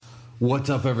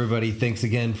What's up, everybody? Thanks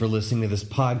again for listening to this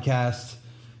podcast.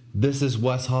 This is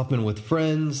Wes Hoffman with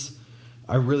Friends.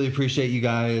 I really appreciate you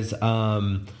guys.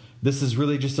 This is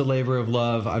really just a labor of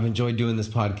love. I've enjoyed doing this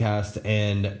podcast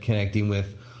and connecting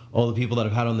with all the people that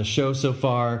I've had on the show so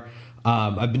far.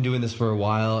 I've been doing this for a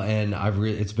while, and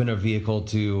it's been a vehicle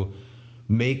to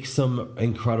make some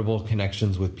incredible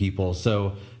connections with people.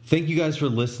 So thank you guys for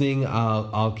listening.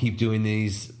 I'll keep doing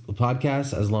these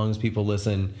podcasts as long as people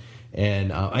listen,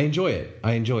 and I enjoy it.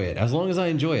 As long as I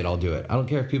enjoy it, I'll do it. I don't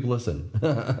care if people listen.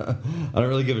 I don't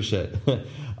really give a shit.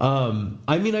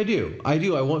 I mean, I do.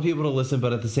 I want people to listen,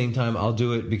 but at the same time, I'll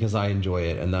do it because I enjoy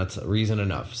it, and that's reason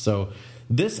enough. So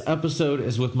this episode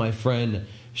is with my friend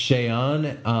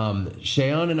Shayon.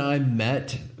 Shayon and I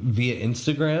met via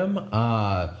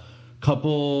Instagram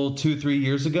couple 2-3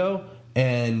 years ago,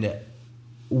 and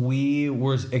we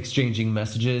were exchanging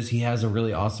messages. He has a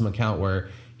really awesome account where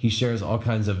he shares all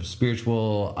kinds of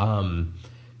spiritual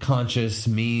conscious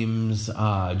memes,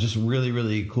 just really,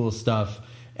 really cool stuff.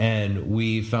 And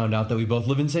we found out that we both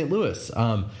live in St. Louis.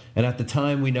 And at the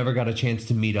time, we never got a chance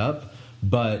to meet up,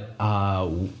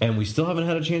 and we still haven't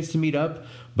had a chance to meet up,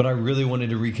 but I really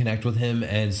wanted to reconnect with him.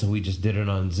 And so we just did it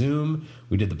on Zoom.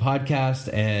 We did the podcast,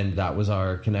 and that was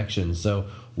our connection. So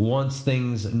once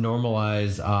things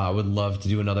normalize, I would love to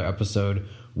do another episode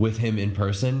with him in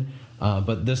person.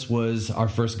 But this was our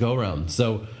first go-round.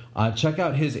 So check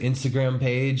out his Instagram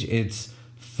page. It's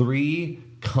 3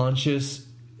 Conscious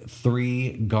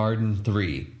 3 Garden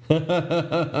 3.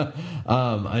 I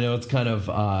know it's kind of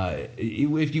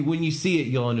when you see it,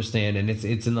 you'll understand, and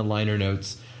it's in the liner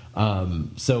notes.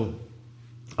 So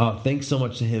thanks so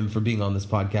much to him for being on this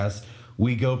podcast.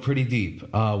 We go pretty deep.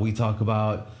 We talk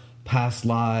about past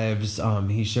lives.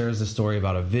 He shares a story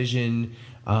about a vision,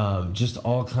 just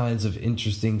all kinds of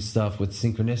interesting stuff with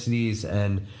synchronicities,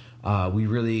 and we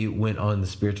really went on the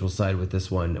spiritual side with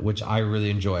this one, which I really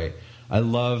enjoy. I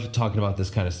love talking about this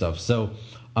kind of stuff. So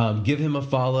give him a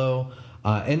follow.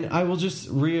 And I will just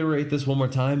reiterate this one more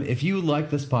time. If you like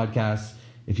this podcast,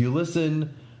 if you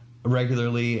listen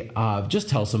regularly, just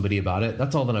tell somebody about it.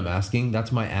 That's all that I'm asking.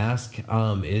 That's my ask,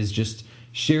 is just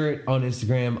share it on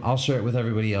Instagram. I'll share it with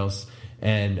everybody else.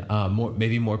 And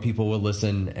maybe more people will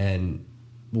listen, and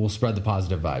we'll spread the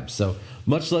positive vibes. So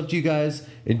much love to you guys.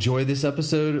 Enjoy this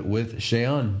episode with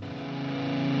Shayon.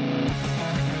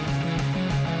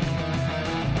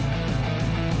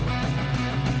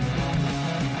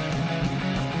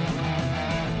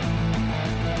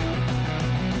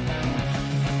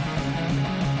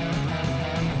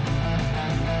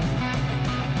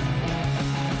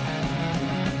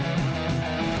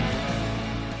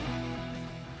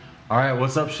 All right,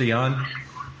 what's up, Shayon?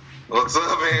 What's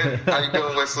up, man? How you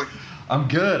doing, Wesley? I'm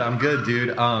good,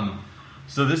 dude.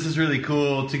 So this is really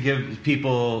cool to give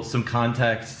people some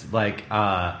context. Like,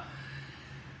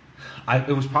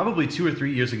 it was probably 2 or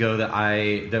 3 years ago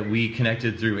that we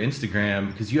connected through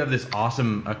Instagram, because you have this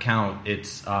awesome account.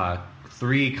 It's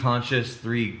 3 conscious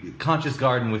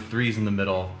garden with 3s in the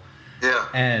middle. Yeah.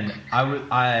 And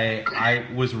I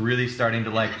was really starting to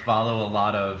like follow a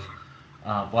lot of.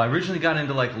 I originally got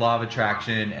into like law of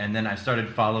attraction, and then I started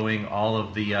following all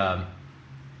of the, a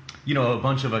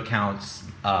bunch of accounts,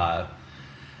 that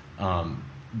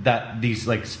these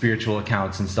like spiritual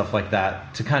accounts and stuff like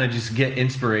that, to kind of just get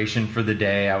inspiration for the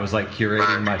day. I was like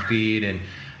curating my feed,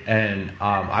 and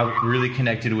I really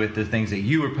connected with the things that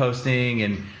you were posting,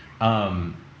 and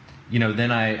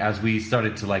then as we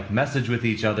started to like message with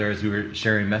each other, as we were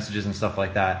sharing messages and stuff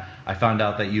like that, I found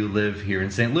out that you live here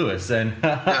in St. Louis, and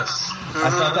yes.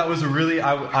 I thought that was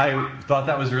I thought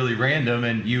that was really random,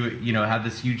 and you had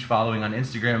this huge following on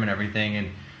Instagram and everything,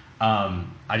 and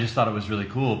I just thought it was really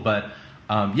cool. But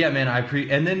yeah, man,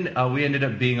 and then we ended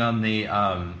up being on the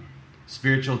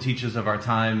Spiritual Teachers of Our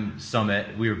Time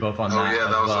Summit. We were both on that. Yeah,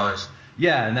 as that was well. nice.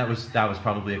 Yeah, and that was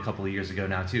probably a couple of years ago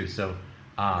now too. So.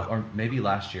 Or maybe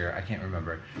last year, I can't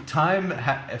remember. Time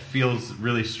feels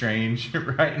really strange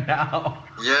right now.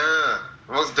 Yeah,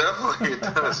 most definitely it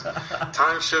does.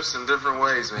 Time shifts in different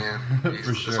ways, man.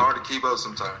 For sure. It's hard to keep up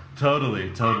sometimes.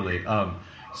 Totally.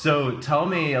 So tell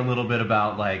me a little bit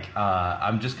about, like,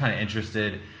 I'm just kind of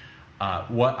interested.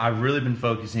 What I've really been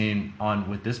focusing on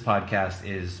with this podcast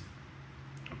is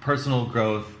personal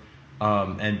growth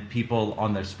and people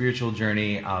on their spiritual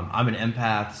journey. I'm an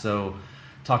empath, so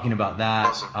talking about that,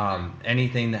 awesome.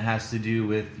 Anything that has to do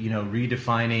with,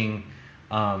 redefining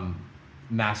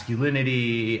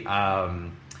masculinity,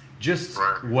 just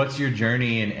right. What's your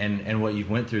journey and what you've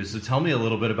went through. So tell me a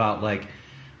little bit about, like,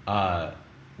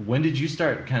 when did you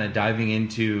start kind of diving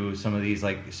into some of these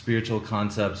like spiritual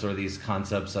concepts or these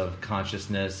concepts of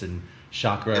consciousness and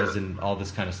chakras and all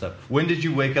this kind of stuff. When did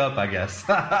you wake up, I guess?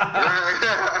 Well,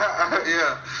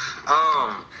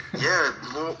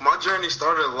 my journey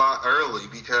started a lot early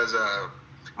because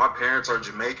my parents are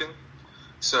Jamaican.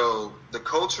 So the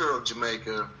culture of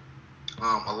Jamaica,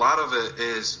 a lot of it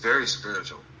is very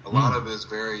spiritual. A lot of it is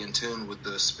very in tune with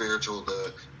the spiritual,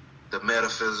 the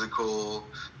metaphysical,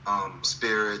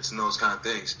 spirits and those kind of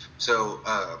things. So,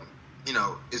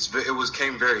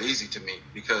 came very easy to me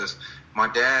because my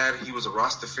dad, he was a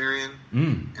Rastafarian,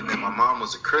 and then my mom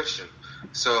was a Christian.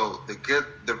 So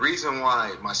the reason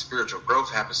why my spiritual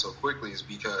growth happened so quickly is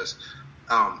because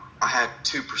I had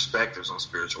two perspectives on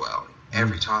spirituality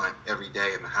every time, every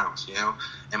day in the house,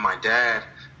 And my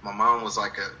mom was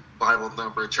like a Bible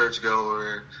thumper,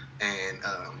 churchgoer, and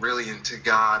really into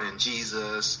God and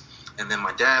Jesus. And then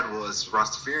my dad was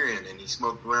Rastafarian, and he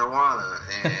smoked marijuana,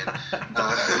 and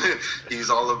he was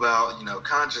all about,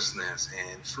 consciousness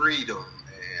and freedom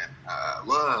and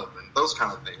love and those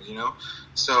kind of things,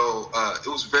 So it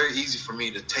was very easy for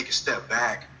me to take a step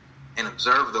back and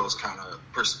observe those kind of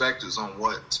perspectives on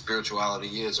what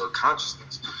spirituality is or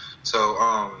consciousness. So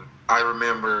I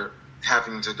remember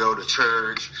having to go to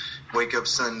church, wake up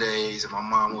Sundays, and my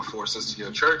mom would force us to go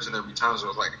to church, and there would be times where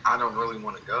I was like, I don't really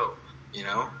want to go.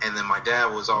 And then my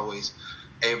dad was always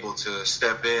able to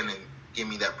step in and give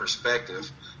me that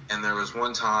perspective. And there was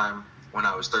one time when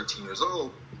I was 13 years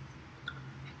old,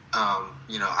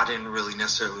 I didn't really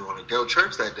necessarily want to go to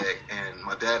church that day. And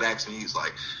my dad asked me, he's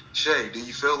like, Shay, do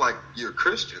you feel like you're a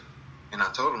Christian? And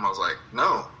I told him, I was like,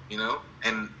 no,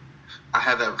 and I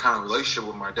had that kind of relationship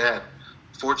with my dad,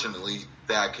 fortunately,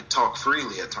 that I could talk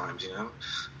freely at times,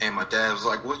 And my dad was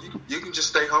like, well, you can just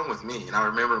stay home with me. And I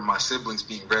remember my siblings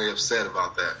being very upset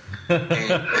about that.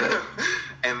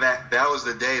 And that was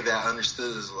the day that I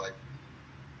understood is like,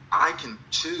 I can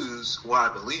choose what I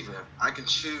believe in. I can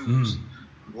choose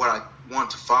what I want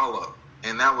to follow.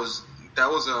 And that was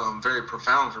very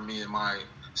profound for me in my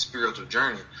spiritual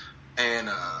journey. And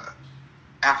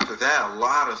after that, a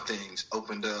lot of things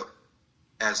opened up,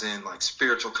 as in like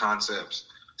spiritual concepts,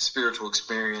 spiritual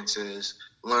experiences,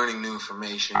 learning new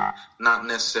information, not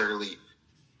necessarily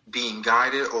being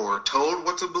guided or told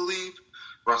what to believe.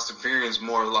 Rastafarian's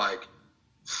more like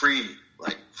free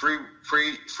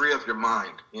up your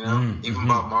mind, Even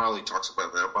Bob Marley talks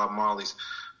about that. Bob Marley's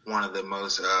one of the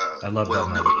most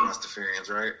well-known Rastafarians,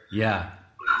 right? Yeah.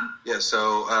 Yeah,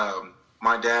 so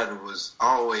my dad was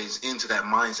always into that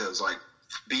mindset. It was like,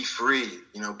 be free,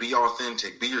 be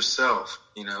authentic, be yourself,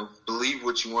 believe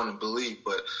what you want to believe,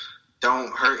 but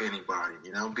don't hurt anybody,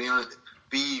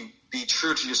 be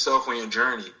true to yourself on your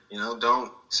journey,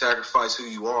 don't sacrifice who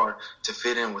you are to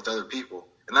fit in with other people.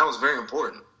 And that was very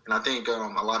important. And I think a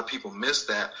lot of people miss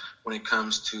that when it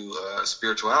comes to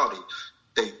spirituality.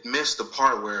 They miss the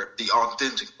part where the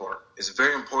authentic part. It's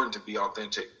very important to be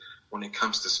authentic when it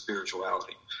comes to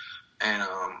spirituality. And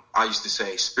I used to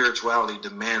say spirituality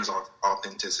demands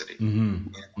authenticity.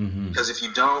 Because if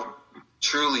you don't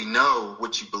truly know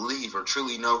what you believe or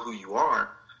truly know who you are,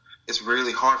 it's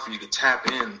really hard for you to tap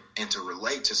in and to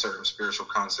relate to certain spiritual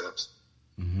concepts.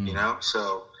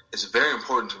 So it's very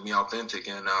important to be authentic.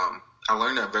 And I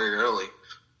learned that very early.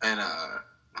 And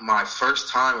my first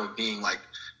time of being like,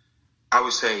 I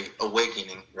would say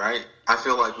awakening, right? I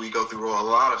feel like we go through a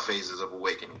lot of phases of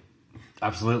awakening.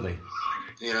 Absolutely.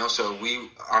 So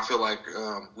I feel like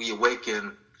we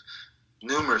awaken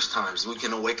numerous times. We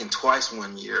can awaken twice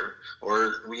 1 year,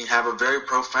 or we have a very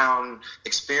profound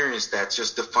experience that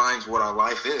just defines what our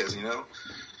life is,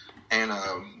 And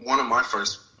one of my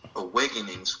first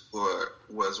awakenings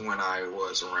was when I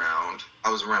was around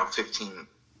 15,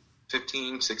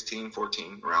 16,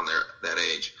 14, around that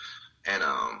age. And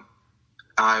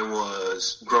I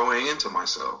was growing into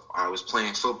myself. I was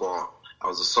playing football. I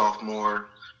was a sophomore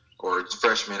or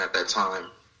freshman at that time.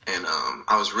 And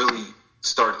I was really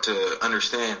starting to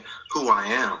understand who I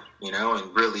am,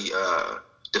 and really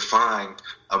define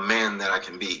a man that I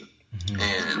can be.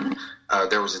 And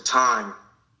there was a time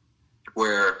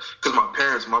where,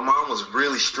 because my mom was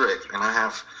really strict, and I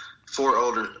have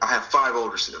 5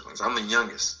 older siblings. I'm the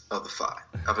youngest of the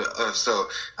 5. So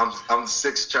I'm the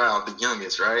sixth child, the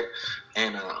youngest, right?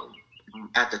 And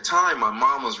at the time, my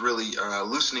mom was really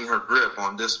loosening her grip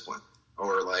on discipline,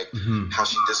 or like how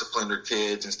she disciplined her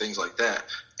kids and things like that.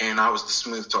 And I was the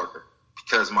smooth talker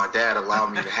because my dad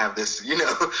allowed me to have this,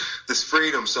 this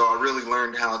freedom. So I really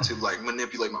learned how to like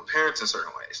manipulate my parents in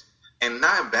certain ways, and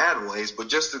not in bad ways, but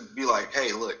just to be like,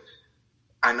 hey, look,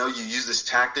 I know you use this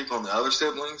tactic on the other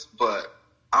siblings, but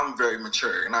I'm very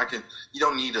mature, and you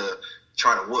don't need to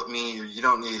try to whoop me, or you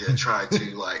don't need to try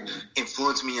to like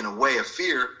influence me in a way of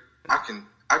fear.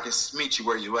 I I can meet you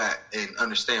where you at and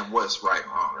understand what's right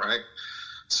and wrong, right?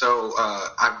 So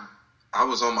I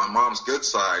was on my mom's good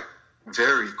side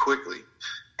very quickly,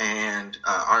 and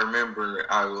I remember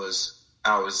I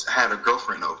had a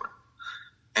girlfriend over,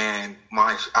 and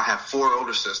I have 4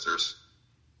 older sisters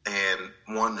and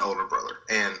 1 older brother,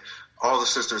 and all the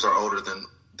sisters are older than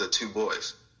the 2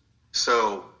 boys.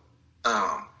 So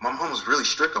my mom was really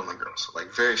strict on the girls,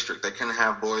 like very strict. They couldn't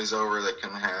have boys over. They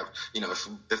couldn't have,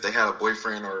 if they had a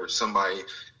boyfriend or somebody,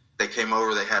 they came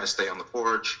over, they had to stay on the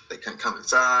porch. They couldn't come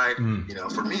inside.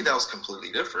 For me, that was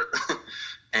completely different.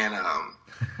 And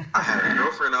I had a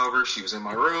girlfriend over. She was in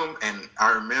my room, and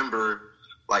I remember,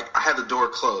 like, I had the door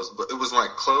closed, but it was like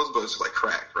closed, but it was like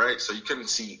cracked, right? So you couldn't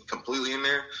see completely in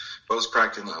there, but it was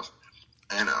cracked enough.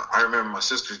 And I remember my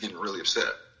sisters getting really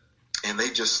upset. And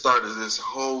they just started this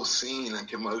whole scene and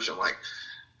commotion, like,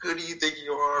 who do you think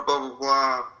you are, blah, blah,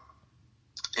 blah.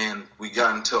 And we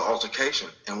got into an altercation,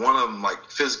 and one of them, like,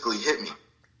 physically hit me.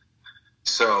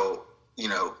 So,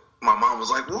 my mom was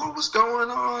like, what's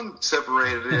going on?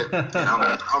 Separated it, and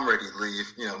I'm ready to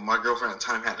leave. My girlfriend at the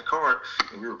time had the car,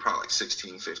 and we were probably like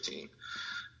 16, 15.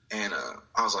 And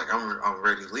I was like, I'm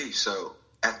ready to leave. So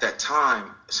at that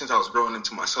time, since I was growing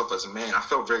into myself as a man, I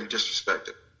felt very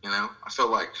disrespected. I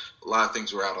felt like a lot of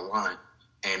things were out of line,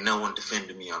 and no one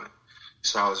defended me on it.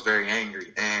 So I was very angry,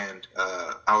 and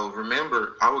I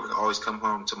would always come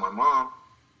home to my mom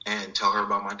and tell her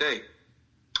about my day.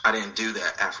 I didn't do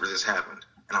that after this happened,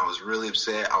 and I was really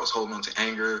upset. I was holding on to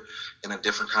anger in a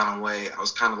different kind of way. I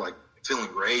was kind of like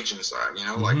feeling rage inside,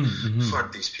 like,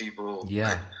 fuck these people. Yeah.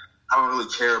 Like, I don't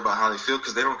really care about how they feel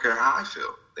because they don't care how I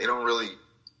feel. They don't really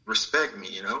respect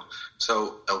me,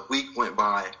 So a week went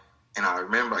by, and I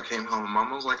remember I came home and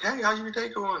Mama was like, hey, how's your day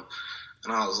going?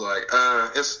 And I was like,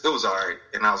 it was all right.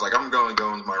 And I was like, I'm going to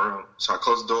go into my room. So I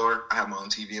closed the door. I had my own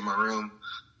TV in my room,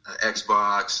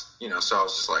 Xbox, so I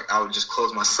was just like, I would just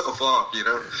close myself off,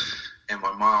 And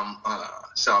my mom,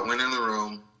 so I went in the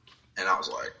room, and I was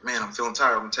like, man, I'm feeling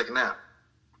tired. I'm going to take a nap.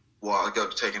 Well, I go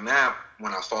to take a nap.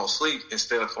 When I fall asleep,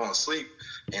 instead of falling asleep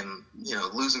and,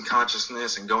 losing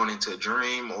consciousness and going into a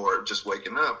dream or just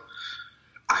waking up,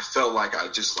 I felt like I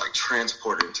just like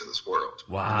transported into this world.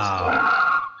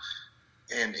 Wow.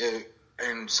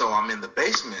 And so I'm in this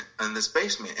basement,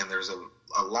 and there's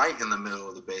a light in the middle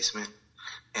of the basement,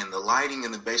 and the lighting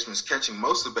in the basement is catching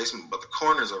most of the basement, but the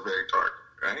corners are very dark,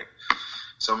 right?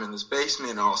 So I'm in this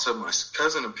basement, and all of a sudden my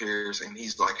cousin appears, and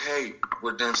he's like, hey,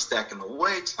 we're done stacking the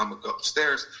weights. I'm going to go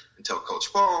upstairs and tell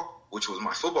Coach Paul, which was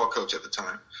my football coach at the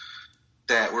time,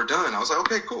 that we're done. I was like,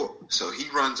 okay, cool. So he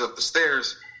runs up the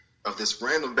stairs of this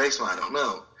random basement I don't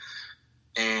know,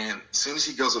 and as soon as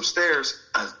he goes upstairs,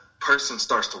 a person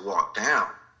starts to walk down,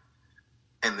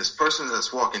 and this person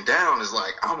that's walking down is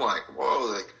like, I'm like,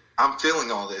 whoa, like, I'm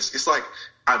feeling all this. It's like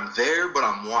I'm there, but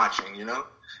I'm watching,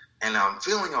 and I'm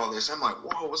feeling all this. I'm like,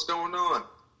 whoa, what's going on?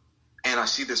 And I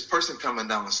see this person coming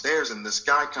down the stairs, and this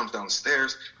guy comes down the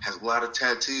stairs, has a lot of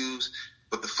tattoos,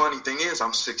 but the funny thing is,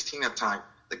 I'm 16 at the time.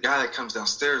 The guy that comes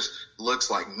downstairs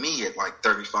looks like me at like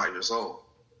 35 years old.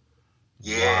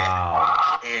 Yeah.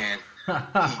 Wow. And he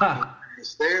comes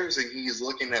downstairs, and he's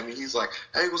looking at me. He's like,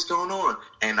 hey, what's going on?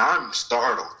 And I'm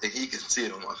startled that he can see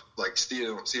it on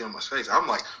my face. I'm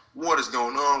like, what is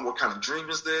going on? What kind of dream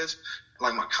is this?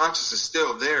 Like, my conscience is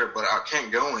still there, but I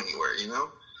can't go anywhere,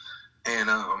 And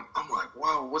I'm like,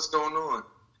 wow, what's going on?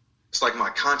 It's like my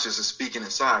conscience is speaking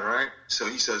inside, right? So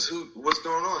he says, what's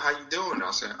going on? How you doing?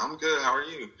 I said, I'm good. How are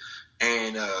you?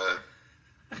 And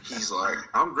he's like,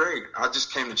 I'm great. I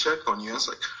just came to check on you. I was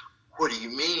like, what do you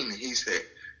mean? And he said,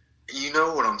 you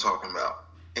know what I'm talking about.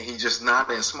 And he just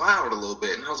nodded and smiled a little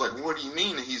bit. And I was like, what do you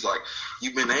mean? And he's like,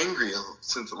 you've been angry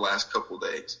since the last couple of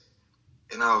days.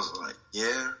 And I was like,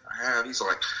 yeah, I have. He's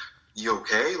like, you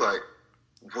okay? Like,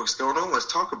 what's going on?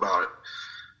 Let's talk about it.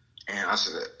 And I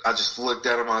said, I just looked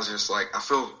at him. I was just like, I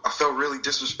felt really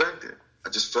disrespected. I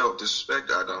just felt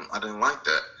disrespected. I didn't like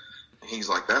that. And he's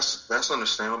like, that's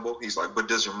understandable. He's like, but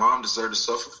does your mom deserve to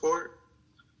suffer for it?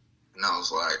 And I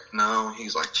was like, no.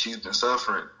 He's like, she's been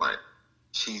suffering. Like,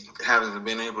 she hasn't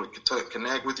been able to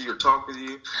connect with you or talk with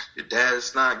you. Your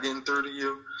dad's not getting through to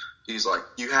you. He's like,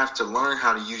 you have to learn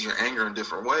how to use your anger in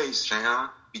different ways, Shayon,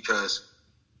 because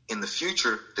in the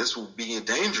future, this will be a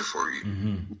danger for you.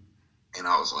 Mm-hmm. And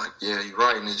I was like, yeah, you're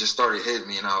right. And it just started hitting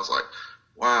me. And I was like,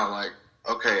 wow, like,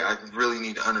 okay, I really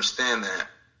need to understand that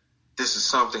this is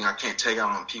something I can't take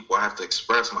out on people. I have to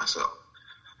express myself.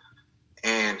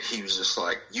 And he was just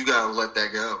like, you got to let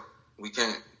that go.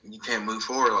 You can't move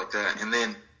forward like that. And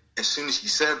then as soon as he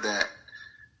said that,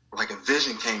 like a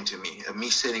vision came to me of me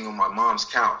sitting on my mom's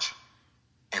couch.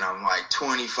 And I'm like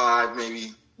 25,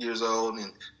 maybe, years old,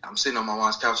 and I'm sitting on my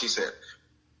mom's couch. He said,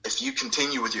 if you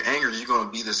continue with your anger, you're going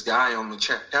to be this guy on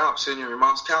the couch, sitting on your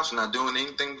mom's couch and not doing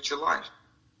anything with your life.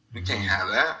 We can't have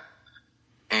that.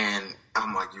 And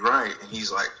I'm like, you're right. And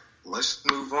he's like, let's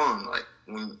move on. Like,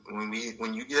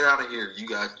 when you get out of here, you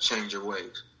got to change your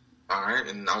ways. All right.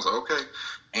 And I was like, okay.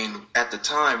 And at the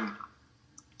time,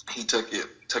 he took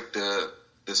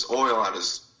this oil out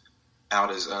his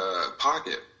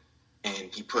pocket,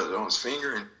 and he put it on his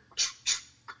finger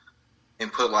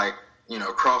and put, like, you know,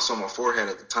 a cross on my forehead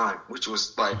at the time, which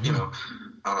was like, you know,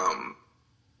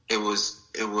 it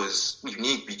was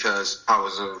unique because I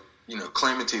was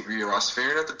claiming to be a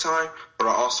Rastafarian at the time, but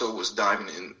I also was diving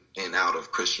in and out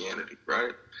of Christianity,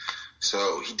 right?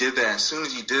 So he did that. As soon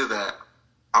as he did that,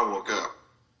 I woke up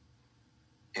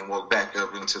and woke back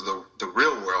up into the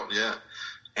real world, yeah.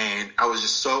 And I was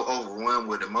just so overwhelmed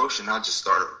with emotion, I just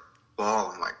started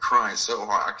bawling, like crying so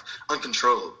hard,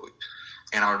 uncontrollably.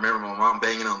 And I remember my mom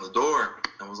banging on the door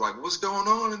and was like, what's going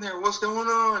on in there? What's going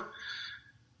on?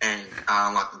 And I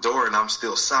unlocked the door and I'm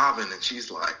still sobbing. And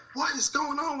she's like, what is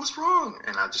going on? What's wrong?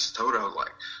 And I just told her, I was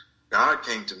like, God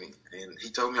came to me and he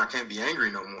told me I can't be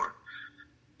angry no more.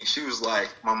 And she was like,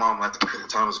 my mom at the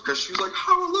time was a Christian. She was like,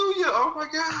 hallelujah. Oh my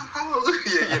God,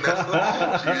 hallelujah. You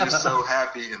know, she was just so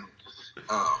happy. And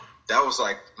that was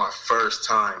like my first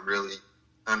time really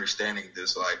understanding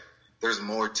this, like, there's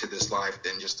more to this life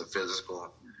than just the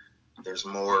physical. There's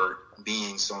more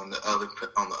beings on the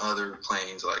other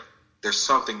planes. Like, there's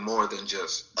something more than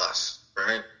just us,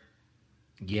 right?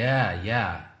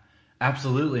 Yeah,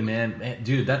 absolutely, man.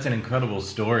 Dude, that's an incredible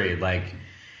story. Like,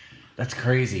 that's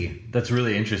crazy. That's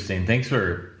really interesting. Thanks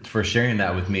for sharing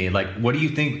that with me. Like, what do you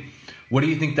think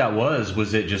that was?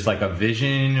 Was it just like a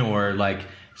vision, or like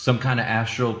some kind of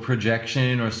astral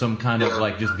projection, or some kind of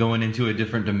like just going into a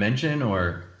different dimension,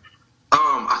 or?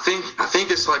 I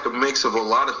think it's like a mix of a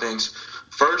lot of things.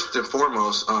 First and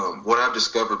foremost, what I've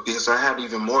discovered, because I had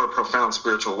even more profound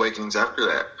spiritual awakenings after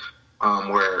that,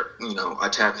 where, you know, I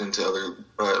tapped into other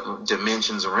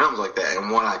dimensions and realms like that.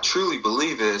 And what I truly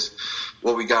believe is,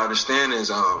 what we gotta understand is,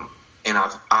 and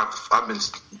I've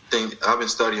been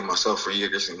studying myself for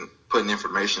years and putting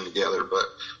information together. But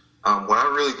what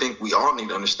I really think we all need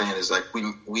to understand is, like,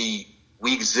 we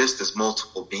exist as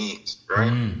multiple beings,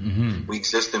 right? Mm-hmm. We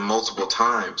exist in multiple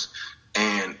times.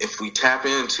 And if we tap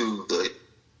into the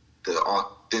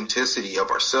authenticity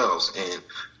of ourselves and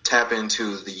tap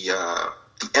into the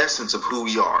essence of who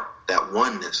we are, that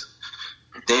oneness,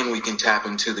 then we can tap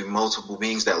into the multiple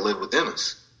beings that live within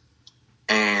us.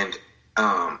 And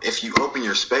if you open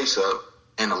your space up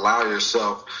and allow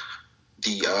yourself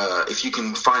if you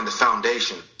can find the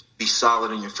foundation, be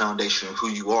solid in your foundation of who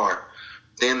you are,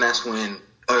 then that's when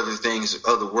other things,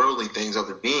 other worldly things,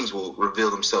 other beings will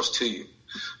reveal themselves to you.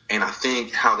 And I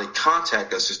think how they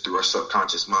contact us is through our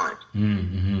subconscious mind.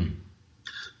 Mm-hmm.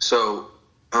 So,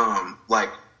 like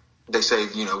they say,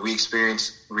 you know, we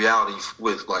experience reality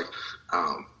with, like,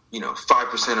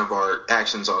 5% of our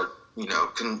actions are, you know,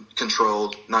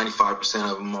 controlled.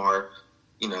 95% of them are,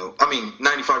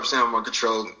 95% of them are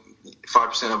controlled.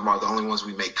 5% of them are the only ones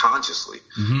we make consciously.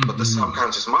 Mm-hmm. But the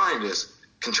subconscious mind is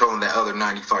controlling that other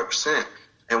 95%.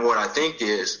 And what I think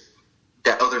is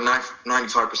that other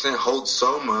 95% holds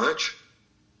so much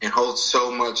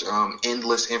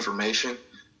endless information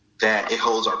that it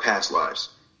holds our past lives.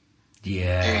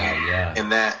 Yeah.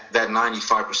 And that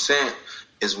 95%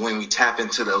 is when we tap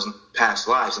into those past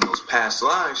lives, and those past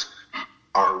lives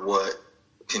are what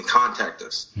can contact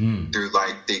us through,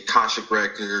 like, the Akashic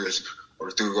records, or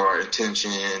through our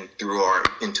intention, through our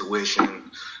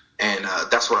intuition. And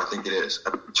that's what I think it is.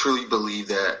 I truly believe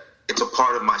that it's a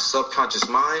part of my subconscious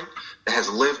mind that has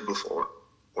lived before,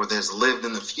 or that has lived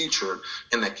in the future,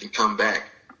 and that can come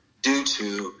back due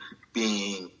to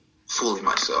being fully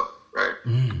myself, right?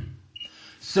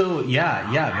 So yeah,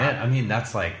 man. I mean,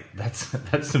 that's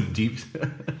some deep.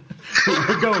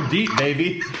 We're going deep,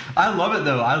 baby. I love it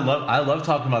though. I love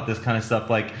talking about this kind of stuff.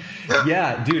 Like,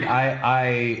 yeah, dude.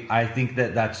 I think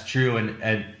that's true,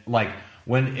 and like,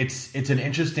 when it's an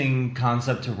interesting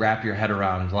concept to wrap your head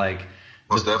around, like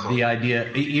the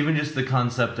idea, even just the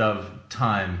concept of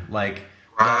time, like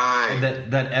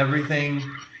that everything.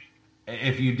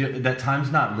 If you do that,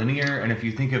 time's not linear, and if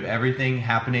you think of everything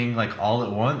happening like all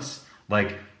at once,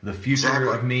 like the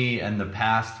future of me and the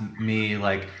past me,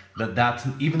 like that's,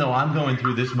 even though I'm going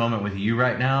through this moment with you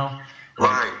right now,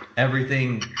 like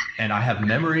everything, and I have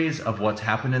memories of what's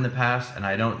happened in the past, and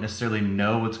I don't necessarily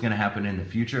know what's going to happen in the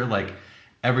future. Like,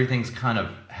 everything's kind of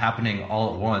happening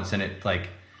all at once, and it, like,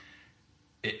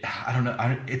 I don't know.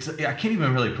 I can't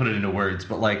even really put it into words,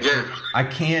 but like, I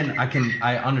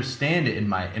understand it in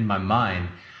my mind,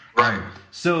 Right.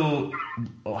 So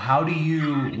how do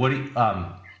you,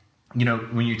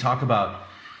 when you talk about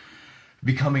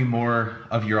becoming more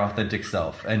of your authentic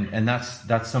self, and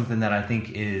that's something that I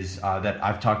think is that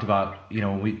I've talked about,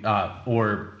 in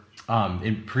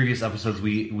previous episodes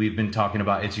we've been talking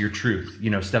about, it's your truth,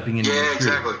 stepping into your truth.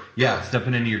 Exactly. Yeah,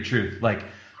 stepping into your truth. Like,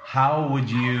 how would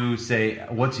you say,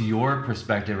 what's your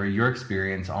perspective or your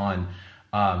experience on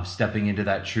stepping into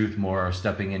that truth more, or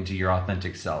stepping into your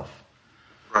authentic self?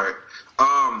 Right.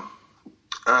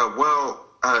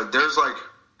 There's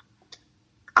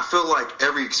I feel like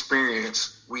every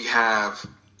experience we have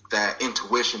that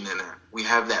intuition in it. We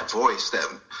have that voice,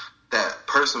 that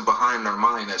person behind our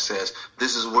mind that says,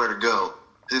 this is where to go.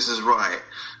 This is right.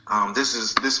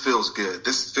 This feels good.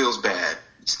 This feels bad.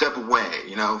 Step away,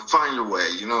 find your way.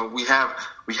 We have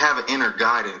an inner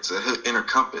guidance, an inner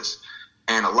compass.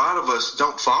 And a lot of us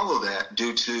don't follow that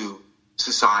due to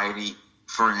society,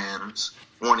 friends,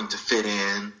 wanting to fit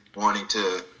in, wanting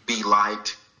to be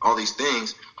liked, all these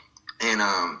things. And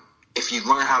if you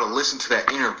learn how to listen to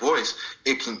that inner voice,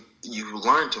 you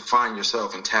learn to find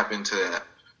yourself and tap into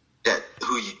that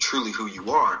who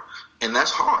you are. And that's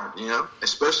hard,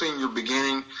 especially in your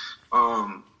beginning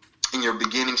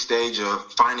stage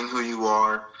of finding who you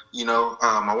are.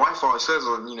 My wife always says,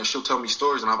 she'll tell me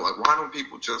stories, and I'll be like, why don't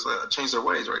people just change their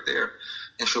ways right there?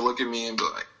 And she'll look at me and be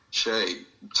like, Shay,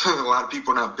 a lot of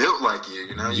people are not built like you.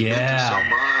 You've been through so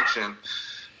much, and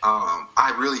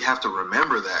I really have to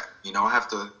remember that. I have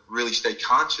to really stay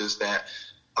conscious that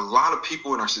a lot of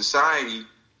people in our society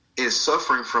is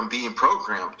suffering from being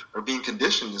programmed or being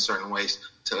conditioned in certain ways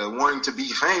to wanting to be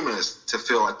famous, to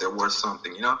feel like they're worth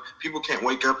something. People can't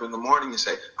wake up in the morning and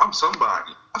say, I'm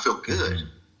somebody, I feel good.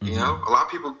 Mm-hmm. A lot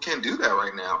of people can't do that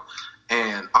right now.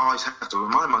 And I always have to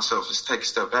remind myself, just take a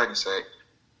step back and say,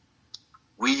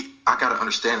 I got to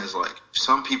understand is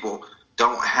some people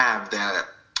don't have that,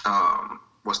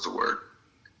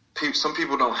 some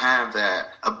people don't have that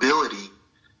ability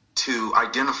to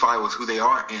identify with who they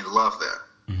are and love that.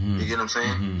 Mm-hmm. You get what I'm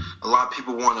saying? Mm-hmm. A lot of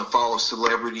people want to follow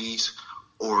celebrities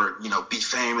or, be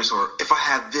famous, or if I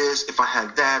had this, if I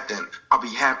had that, then I'll be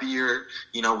happier,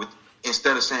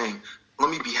 instead of saying, let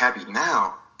me be happy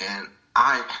now. And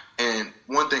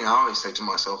one thing I always say to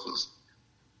myself is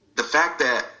the fact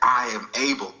that I am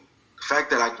able, the fact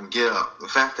that I can get up, the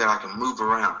fact that I can move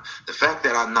around, the fact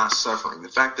that I'm not suffering, the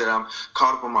fact that I'm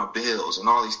caught up on my bills and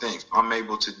all these things, I'm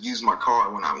able to use my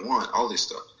car when I want, all this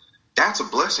stuff. That's a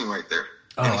blessing right there.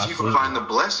 Oh, and if absolutely. you can find the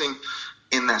blessing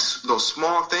in those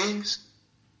small things,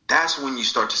 that's when you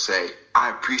start to say, I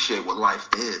appreciate what life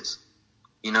is.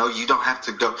 You don't have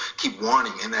to keep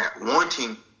wanting, and that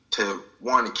wanting to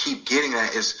keep getting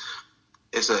that is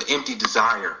an empty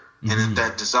desire. Mm-hmm. And if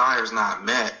that desire is not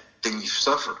met, then you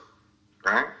suffer,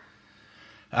 right?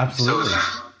 Absolutely. So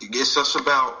it's just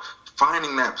about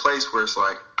finding that place where it's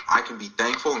like, I can be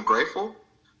thankful and grateful,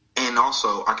 and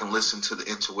also I can listen to the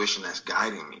intuition that's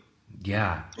guiding me.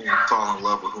 Yeah. And fall in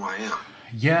love with who I am.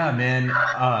 Yeah, man.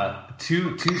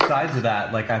 Two sides of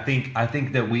that. I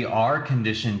think that we are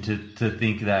conditioned to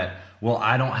think that, well,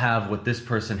 I don't have what this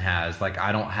person has.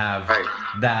 I don't have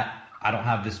that. I don't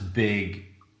have this big,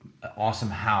 awesome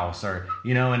house, or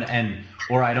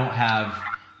or I don't have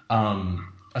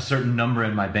a certain number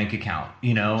in my bank account.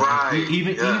 Right.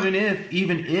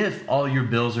 Even if all your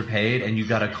bills are paid and you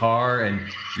got a car and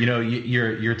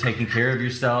you're taking care of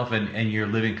yourself and you're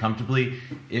living comfortably.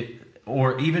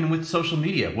 Or even with social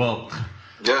media. Well,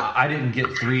 yeah. I didn't get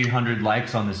 300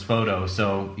 likes on this photo,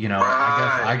 so, I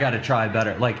guess I got to try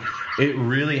better. It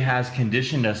really has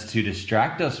conditioned us to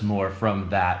distract us more from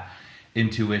that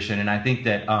intuition. And I think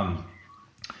that I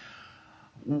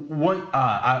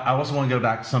also want to go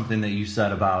back to something that you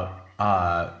said about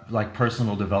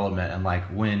personal development, and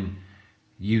when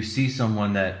you see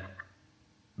someone that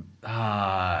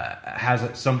has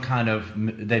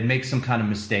they make some kind of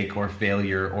mistake or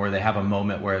failure, or they have a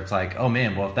moment where it's like, oh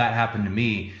man, well, if that happened to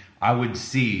me, I would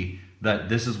see that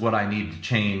this is what I need to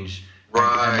change.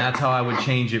 Right. And that's how I would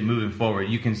change it moving forward.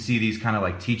 You can see these kind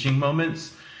of teaching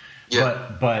moments.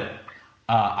 Yeah. But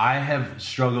I have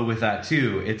struggled with that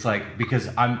too. It's because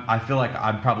I feel like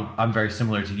I'm very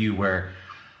similar to you, where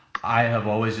I have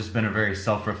always just been a very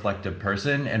self-reflective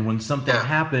person, and when something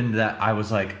happened that I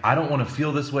was like, I don't want to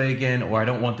feel this way again, or I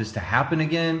don't want this to happen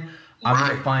again, I'm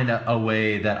going to find a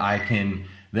way that I can,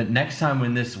 that next time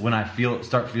when I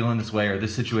start feeling this way, or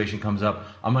this situation comes up,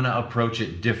 I'm going to approach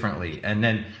it differently. And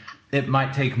then it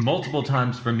might take multiple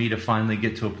times for me to finally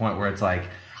get to a point where it's like,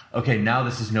 okay, now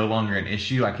this is no longer an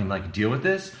issue. I can deal with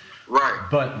this. Right.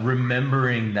 But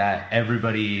remembering that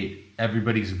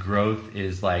everybody's growth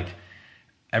is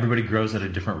everybody grows at a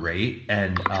different rate,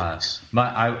 and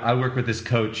I work with this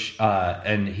coach,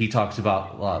 and he talks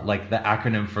about like the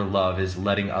acronym for love is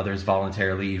letting others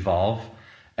voluntarily evolve,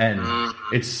 and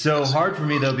it's so hard for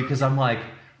me though, because I'm like,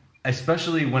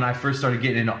 especially when I first started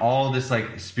getting into all this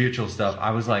like spiritual stuff,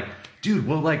 I was like, dude,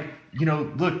 well, like, you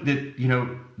know, look, that, you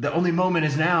know, the only moment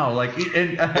is now. Like,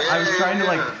 and I was trying to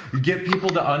like get people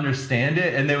to understand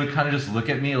it, and they would kind of just look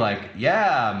at me like,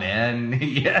 yeah, man,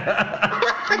 yeah,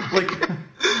 like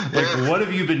what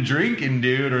have you been drinking,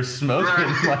 dude, or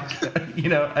smoking, like, you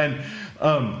know? And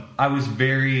I was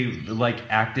very like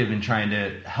active in trying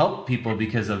to help people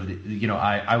because of you know,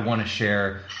 I want to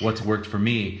share what's worked for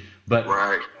me, but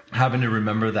having to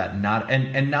remember that not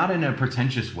not in a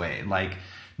pretentious way, like.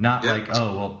 Not like,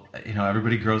 oh, well, you know,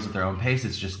 everybody grows at their own pace.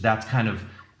 It's just that's kind of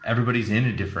everybody's in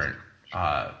a different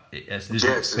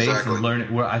space and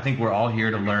learn. I think we're all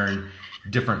here to learn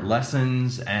different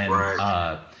lessons and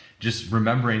just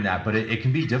remembering that. But it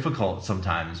can be difficult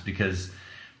sometimes because,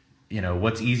 you know,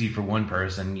 what's easy for one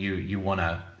person, you want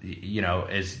to, you know,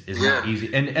 is not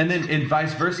easy. And then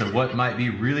vice versa. What might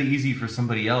be really easy for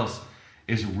somebody else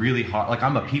is really hard. Like,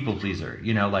 I'm a people pleaser,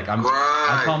 you know, like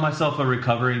I call myself a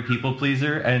recovering people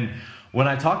pleaser. And when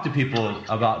I talk to people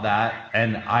about that,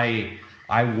 and I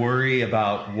worry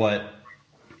about what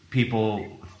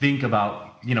people think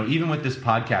about, you know, even with this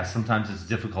podcast, sometimes it's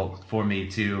difficult for me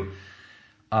to,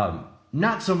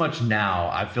 not so much now.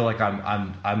 I feel like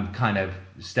I'm kind of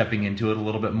stepping into it a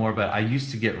little bit more, but I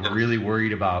used to get really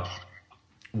worried about,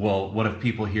 well, what if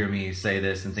people hear me say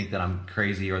this and think that I'm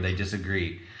crazy or they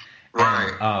disagree?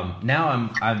 Right. And,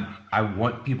 now I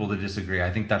want people to disagree. I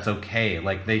think that's okay.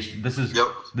 Like this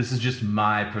is just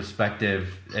my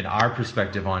perspective and our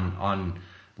perspective on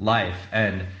life,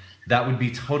 and that would be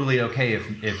totally okay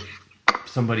if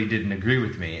somebody didn't agree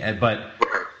with me. But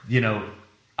you know,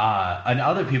 and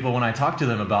other people, when I talk to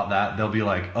them about that, they'll be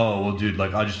like, "Oh, well, dude,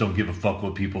 like I just don't give a fuck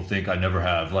what people think. I never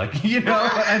have." Like, you know,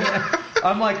 and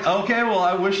I'm like, okay, well,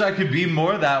 I wish I could be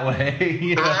more that way.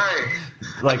 You know? Right.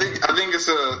 Like, I think it's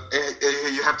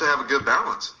you have to have a good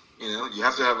balance. You know, you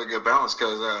have to have a good balance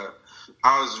because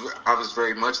I was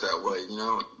very much that way. You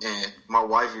know, and my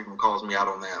wife even calls me out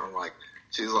on that. I'm like,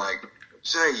 she's like,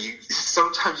 Jay,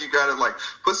 sometimes you gotta like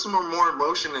put some more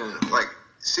emotion in it. Like,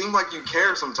 seem like you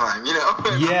care sometimes. You know?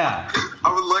 And yeah.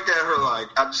 I would look at her like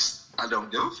I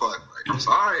don't give a fuck. Like, I'm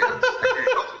sorry.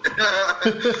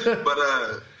 But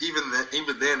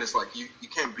even then, it's like you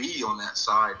can't be on that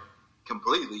side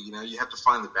completely. You know, you have to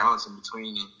find the balance in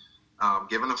between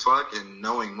giving a fuck and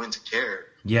knowing when to care.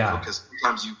 Yeah. Because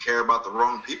sometimes you care about the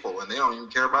wrong people and they don't even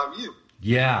care about you.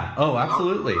 Yeah. Oh,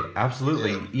 absolutely.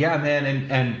 Absolutely. Yeah, man.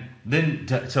 And then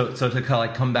so to kind of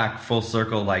like come back full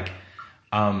circle, like,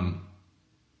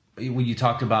 when you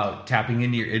talked about tapping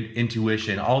into your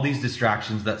intuition, all these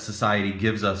distractions that society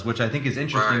gives us, which I think is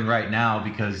interesting right now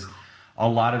because a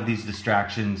lot of these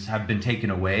distractions have been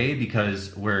taken away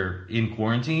because we're in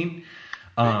quarantine.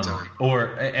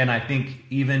 And I think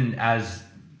even as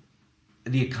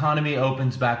the economy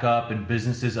opens back up and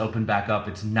businesses open back up,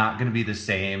 it's not going to be the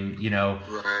same. You know,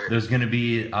 there's going to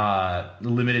be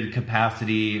limited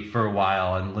capacity for a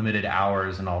while and limited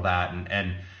hours and all that.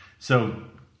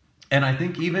 And I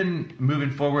think even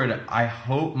moving forward, my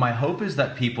hope is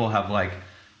that people have like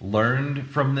learned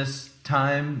from this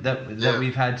time that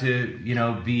we've had to, you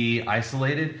know, be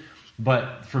isolated.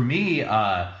 But for me,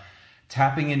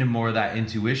 tapping into more of that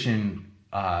intuition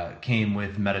came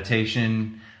with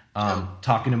meditation,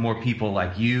 talking to more people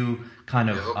like you, kind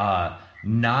of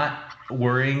not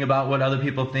worrying about what other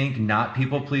people think, not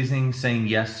people pleasing, saying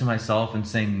yes to myself and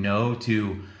saying no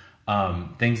to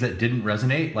things that didn't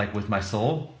resonate, like with my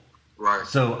soul. Right.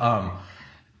 So,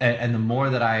 and the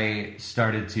more that I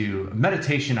started to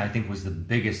meditation, I think was the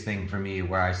biggest thing for me,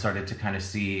 where I started to kind of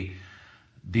see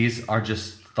these are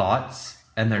just thoughts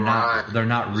and they're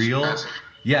not real.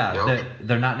 Yeah.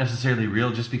 They're not necessarily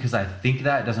real. Just because I think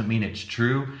that doesn't mean it's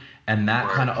true. And that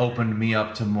kind of opened me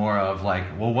up to more of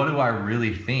like, well, what do I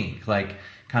really think? Like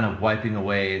kind of wiping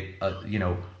away, you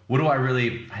know, what do I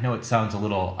really, I know it sounds a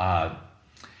little,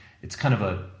 it's kind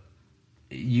of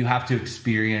you have to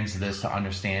experience this to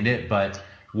understand it, but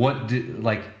when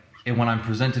I'm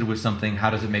presented with something, how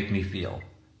does it make me feel?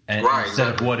 And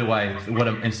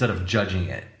instead of judging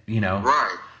it, you know?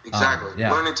 Right. Exactly.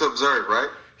 Learning to observe, right?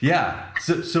 Yeah.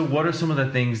 So what are some of the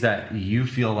things that you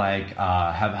feel like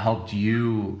have helped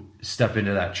you step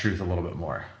into that truth a little bit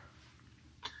more?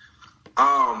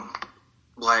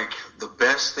 Like the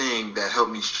best thing that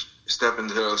helped me step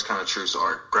into those kind of truths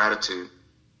are gratitude.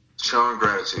 showing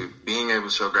gratitude, being able to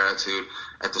show gratitude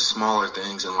at the smaller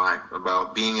things in life,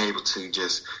 about being able to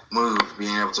just move,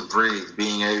 being able to breathe,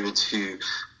 being able to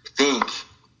think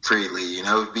freely, you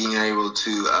know, being able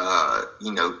to,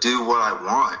 you know, do what I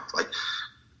want, like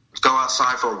go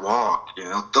outside for a walk, you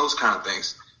know, those kind of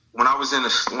things. When I was in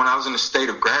a state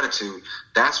of gratitude,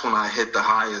 that's when I hit the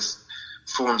highest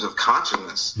forms of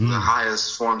consciousness, the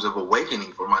highest forms of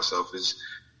awakening for myself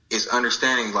is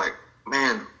understanding, like,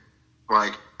 man,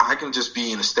 like, I can just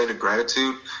be in a state of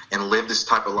gratitude and live this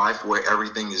type of life where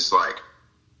everything is, like,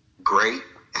 great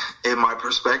in my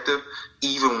perspective,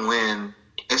 even when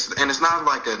it's not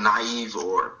like a naive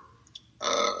or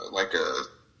like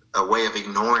a way of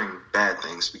ignoring bad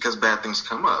things, because bad things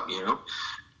come up, you know,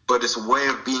 but it's a way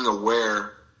of being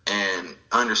aware and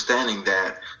understanding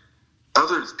that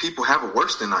other people have it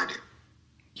worse than I do.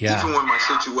 Yeah. Even when my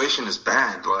situation is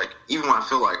bad, like, even when I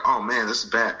feel like, oh man, this is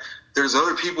bad, there's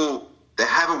other people that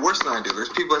have it worse than I do. There's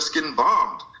people that's getting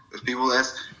bombed. There's people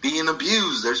that's being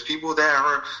abused. There's people that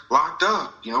are locked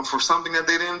up, you know, for something that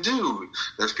they didn't do.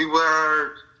 There's people that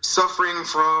are suffering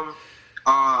from,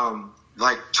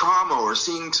 like, trauma or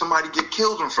seeing somebody get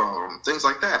killed in front of them, things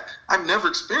like that. I've never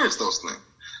experienced those things.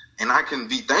 And I can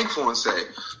be thankful and say,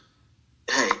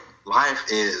 hey, life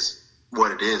is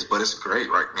what it is, but it's great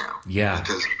right now. Yeah.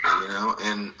 Because, you know,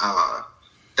 and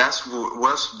that's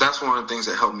one of the things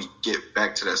that helped me get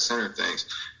back to that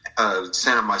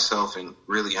center myself and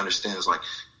really understand is, like,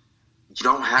 you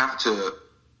don't have to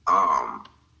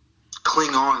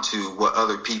cling on to what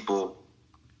other people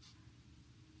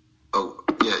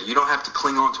you don't have to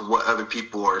cling on to what other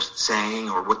people are saying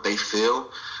or what they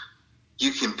feel.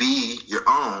 You can be your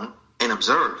own and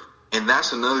observe. And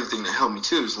that's another thing that helped me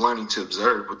too, is learning to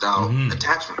observe without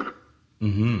attachment.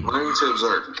 Learning to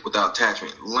observe without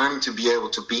attachment. Learning to be able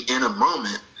to be in a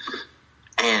moment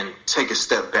and take a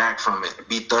step back from it.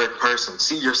 Be third person.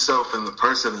 See yourself in the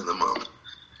person in the moment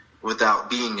without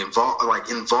being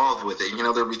involved with it. You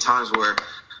know, there'll be times where,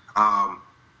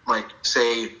 like,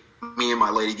 say me and my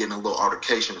lady getting a little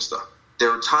altercation and stuff.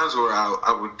 There were times where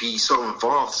I would be so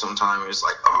involved sometimes. It's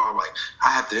like, oh, like, I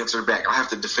have to answer back. I have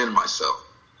to defend myself.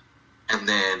 And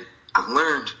then I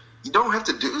learned you don't have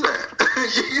to do that.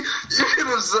 you can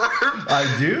observe.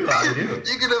 I do.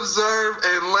 You can observe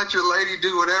and let your lady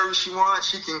do whatever she wants.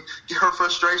 She can get her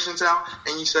frustrations out.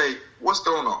 And you say, what's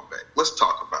going on, babe? Let's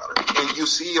talk about it. And you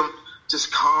see them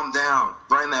just calm down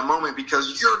right in that moment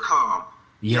because you're calm.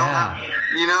 Yeah.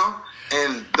 You know?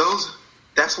 And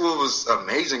that's what was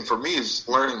amazing for me, is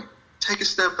learning, take a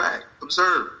step back,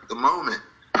 observe the moment,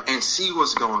 and see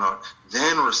what's going on.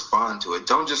 Then respond to it.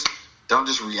 Don't just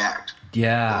react.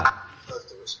 Yeah.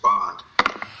 Respond.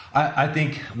 I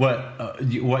think what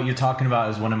you're talking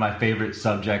about is one of my favorite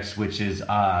subjects, which is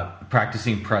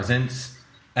practicing presence.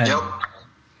 And, yep.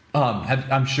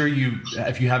 I'm sure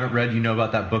if you haven't read, you know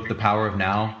about that book, The Power of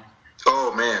Now.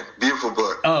 Oh man, beautiful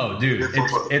book. Oh dude,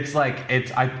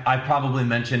 I probably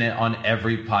mention it on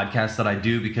every podcast that I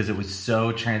do because it was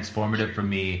so transformative for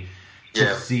me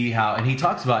to see how. And he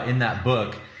talks about in that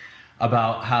book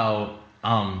about how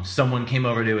someone came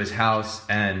over to his house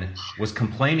and was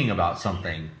complaining about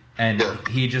something, and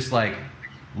he just like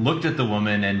looked at the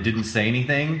woman and didn't say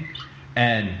anything,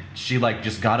 and she like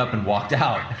just got up and walked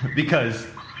out because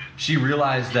she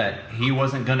realized that he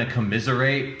wasn't going to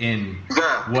commiserate in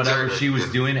whatever she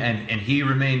was doing, and he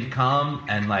remained calm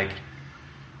and like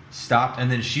stopped,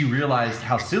 and then she realized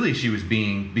how silly she was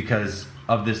being because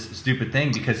of this stupid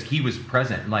thing, because he was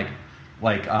present. Like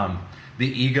the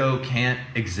ego can't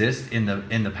exist in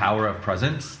the power of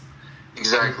presence.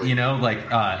 Exactly. You know, like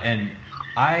and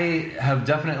I have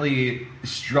definitely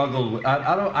struggled.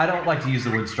 I don't like to use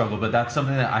the word struggle, but that's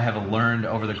something that I have learned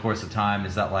over the course of time,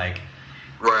 is that like,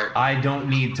 right, I don't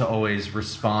need to always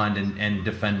respond and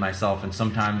defend myself, and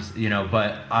sometimes, you know,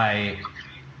 but I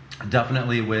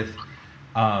definitely with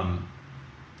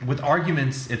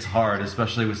arguments, it's hard,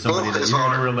 especially with somebody that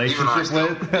you're in a relationship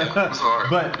with.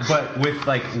 But with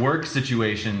like work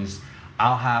situations,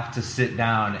 I'll have to sit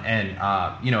down and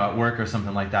you know, at work or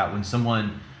something like that, when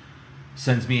someone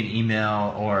sends me an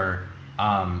email or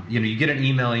you know, you get an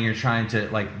email and you're trying to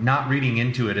like not reading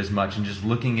into it as much and just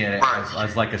looking at it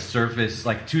as like a surface,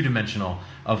 like two-dimensional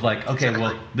of like, okay,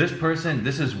 well, this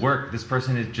is work. This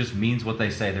person just means what they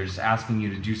say. They're just asking you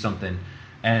to do something,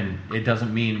 and it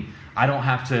doesn't mean I don't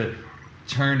have to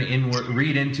turn inward,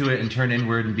 read into it and turn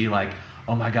inward and be like,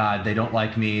 oh my God, they don't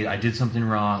like me. I did something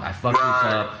wrong. I fucked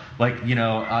this up. Like, you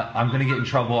know, I'm going to get in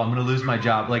trouble. I'm going to lose my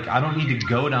job. Like, I don't need to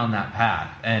go down that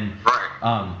path. And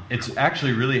it's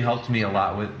actually really helped me a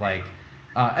lot with like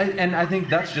And I think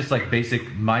that's just like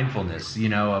basic mindfulness, you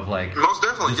know, of like most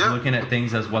definitely, just looking at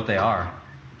things as what they are.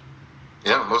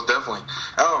 Yeah, most definitely.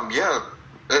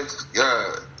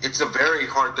 It's a very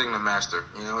hard thing to master.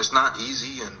 You know, it's not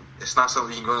easy, and it's not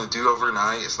something you're going to do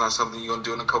overnight. It's not something you're going to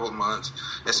do in a couple of months,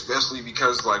 especially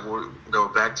because, like, we're go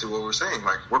back to what we're saying.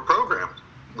 Like, we're programmed.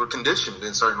 We're conditioned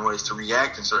in certain ways to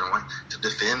react in certain ways, to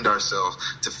defend ourselves,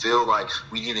 to feel like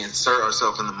we need to insert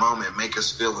ourselves in the moment, make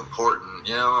us feel important,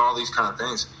 you know, all these kind of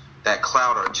things that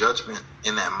cloud our judgment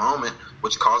in that moment,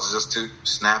 which causes us to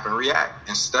snap and react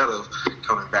instead of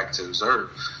coming back to observe.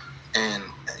 And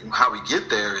how we get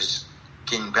there is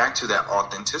getting back to that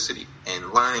authenticity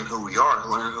and learning who we are,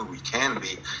 learning who we can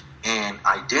be, and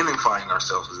identifying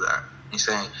ourselves as that. And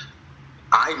saying,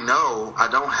 I know I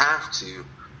don't have to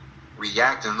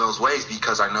react in those ways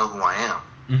because I know who I am.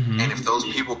 Mm-hmm. And if those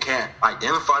people can't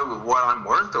identify with what I'm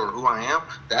worth or who I am,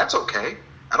 that's okay.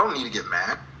 I don't need to get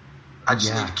mad. I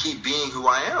just need to keep being who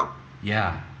I am.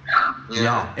 Yeah. You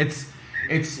know?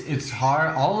 It's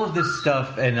hard. All of this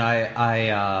stuff, and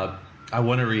I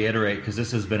want to reiterate, because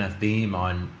this has been a theme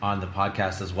on the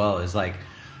podcast as well, is like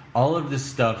all of this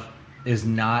stuff is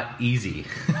not easy.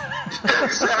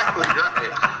 Exactly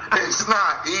right. It's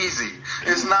not easy.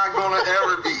 It's not going to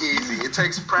ever be easy. It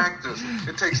takes practice.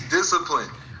 It takes discipline.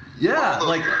 Yeah,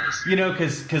 like, you know,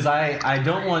 because I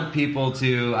don't want people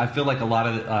to, I feel like a lot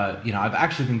of, you know, I've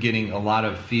actually been getting a lot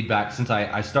of feedback since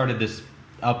I started this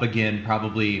up again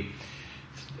probably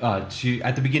at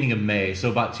the beginning of May, so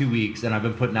about 2 weeks, and I've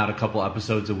been putting out a couple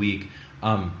episodes a week.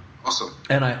 Awesome.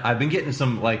 And I've been getting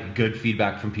some, like, good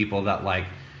feedback from people that, like,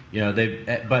 you know,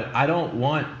 but I don't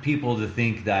want people to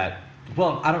think that,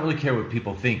 well, I don't really care what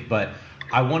people think, but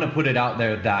I want to put it out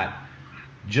there that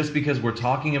just because we're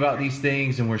talking about these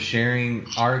things and we're sharing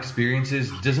our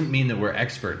experiences doesn't mean that we're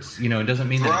experts. You know, it doesn't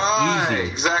mean that it's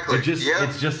easy. Exactly.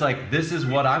 It's just like, this is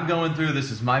what I'm going through.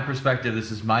 This is my perspective.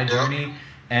 This is my journey. Yep.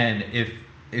 And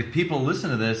if people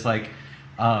listen to this, like,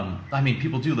 I mean,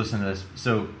 people do listen to this.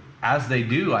 So as they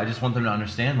do, I just want them to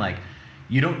understand, like,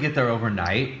 you don't get there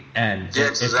overnight, and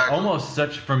it's almost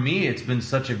such, for me, it's been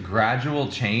such a gradual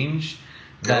change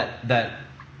that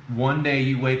one day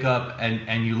you wake up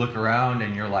and you look around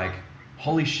and you're like,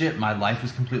 holy shit, my life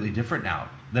is completely different now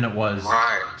than it was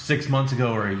 6 months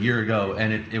ago or a year ago.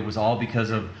 And it was all because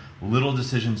of little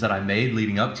decisions that I made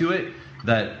leading up to it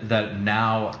that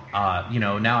now, you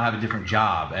know, now I have a different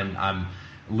job, and I'm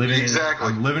living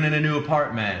I'm living in a new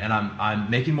apartment, and I'm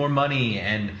making more money,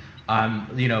 and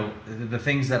you know, the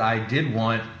things that I did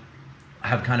want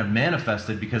have kind of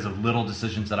manifested because of little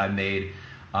decisions that I made.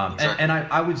 And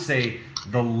I would say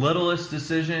the littlest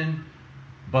decision,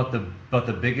 but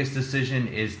the biggest decision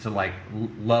is to, like,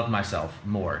 love myself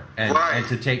more and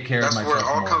to take care of myself more. That's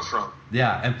where it all comes from.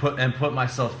 Yeah, and put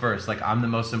myself first. Like, I'm the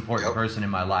most important person in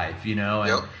my life, you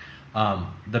know? And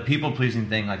the people pleasing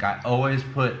thing, like, I always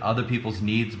put other people's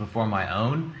needs before my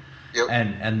own. Yep.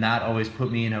 And that always put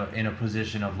me in a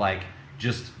position of, like,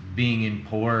 just being in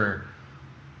poor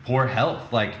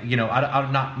health, like, you know,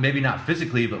 I'm not, maybe not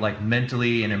physically, but, like,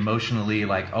 mentally and emotionally,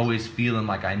 like, always feeling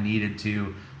like I needed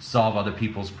to solve other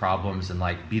people's problems and,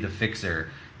 like, be the fixer.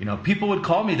 You know, people would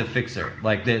call me the fixer.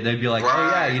 Like, they'd be like,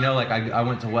 oh yeah, you know, like, I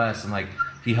went to Wes and, like,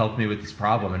 he helped me with this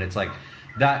problem. And it's like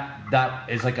that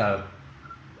is like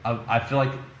I feel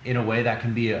like in a way that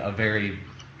can be a very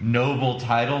noble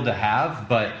title to have,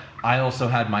 but I also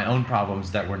had my own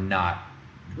problems that were not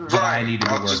that I needed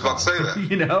to work on. I was just about to say that.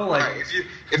 You know, like,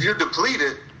 if you're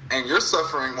depleted and you're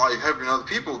suffering while you're helping other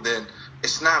people, then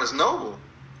it's not as noble,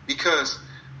 because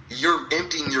you're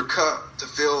emptying your cup to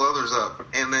fill others up,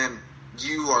 and then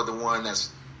you are the one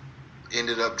that's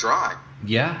ended up dry.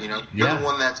 Yeah, you know, you're the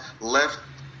one that's left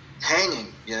hanging.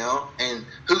 You know, and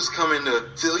who's coming to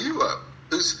fill you up?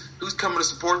 Who's coming to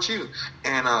support you?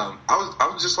 And I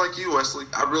was just like you, Wesley.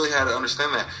 I really had to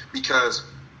understand that, because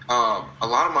a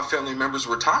lot of my family members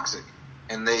were toxic,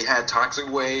 and they had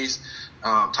toxic ways,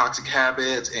 toxic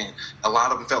habits, and a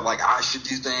lot of them felt like I should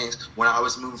do things when I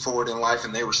was moving forward in life,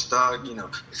 and they were stuck. You know,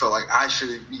 it felt like I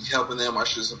should be helping them, I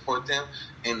should support them,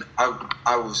 and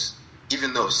I was,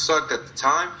 even though it sucked at the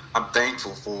time, I'm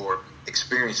thankful for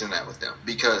experiencing that with them,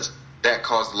 because that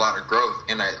caused a lot of growth,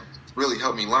 and that really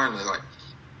helped me learn that, like,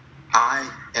 I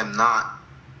am not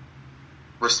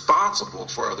responsible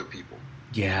for other people.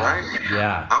 Yeah. Right?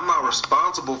 Yeah. I'm not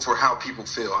responsible for how people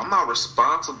feel. I'm not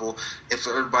responsible if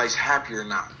everybody's happy or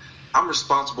not. I'm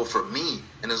responsible for me.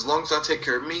 And as long as I take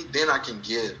care of me, then I can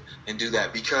give and do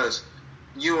that. Because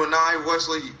you and I,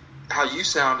 Wesley, how you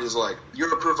sound is like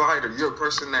you're a provider. You're a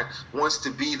person that wants to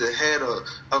be the head of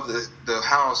the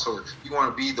house, or you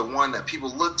want to be the one that people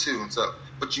look to and stuff.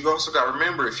 But you also got to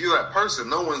remember, if you're that person,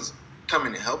 no one's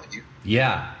coming to help you.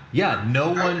 Yeah.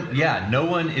 No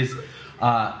one is.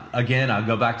 Again, I'll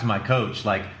go back to my coach.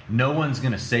 Like, no one's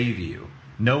gonna save you.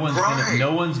 No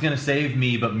one's gonna save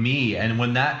me but me. And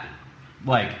when that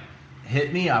like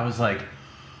hit me, I was like,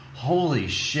 holy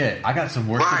shit, I got some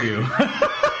work to do.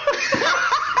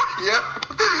 Yeah,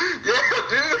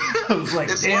 dude. I was like,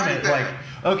 damn it, like,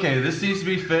 okay, this needs to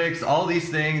be fixed. All these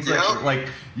things, like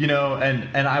you know,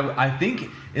 and I think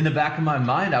in the back of my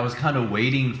mind, I was kind of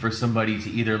waiting for somebody to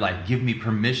either like give me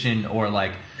permission or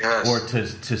like, or to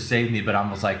save me. But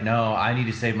I was like, no, I need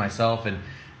to save myself. And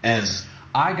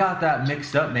I got that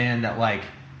mixed up, man. That like,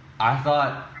 I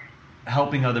thought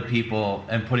helping other people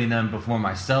and putting them before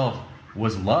myself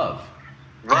was love.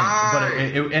 Right.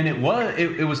 But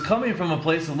it was coming from a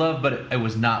place of love, but it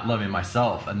was not loving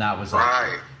myself, and that was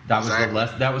like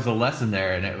that was the lesson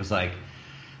there, and it was like,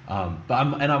 but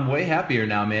I'm way happier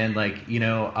now, man. Like, you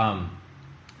know,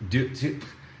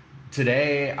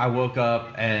 today I woke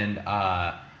up and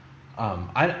I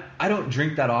don't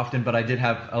drink that often, but I did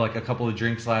have like a couple of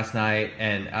drinks last night,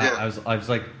 and I was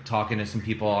like talking to some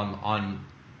people on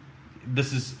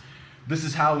this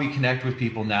is how we connect with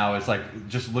people now. It's like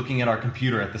just looking at our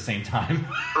computer at the same time.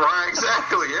 Right,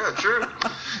 exactly. Yeah, true.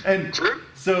 And true.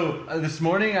 So this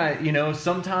morning,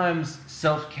 sometimes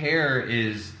self-care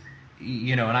is,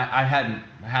 and I hadn't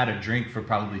had a drink for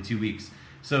probably 2 weeks.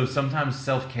 So sometimes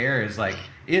self-care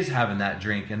is having that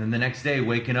drink, and then the next day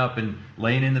waking up and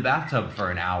laying in the bathtub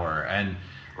for an hour, and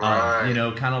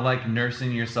kind of like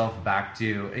nursing yourself back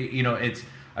to,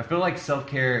 I feel like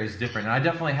self-care is different, and I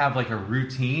definitely have like a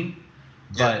routine.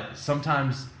 But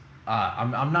sometimes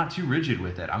I'm not too rigid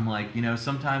with it. I'm like,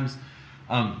 sometimes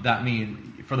that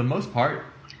means, for the most part,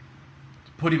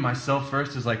 putting myself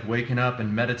first is like waking up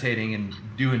and meditating and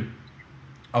doing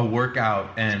a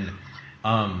workout and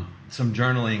some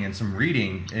journaling and some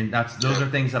reading. And those are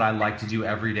things that I like to do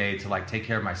every day to like take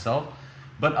care of myself.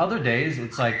 But other days,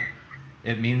 it's like,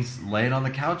 it means laying on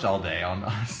the couch all day on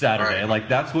Saturday. Right. Like,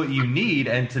 that's what you need,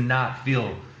 and to not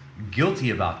feel guilty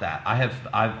about that. I've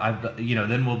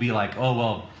then we'll be like, oh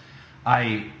well,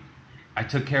 I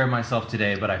took care of myself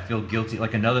today, but I feel guilty.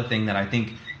 Like, another thing that I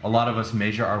think a lot of us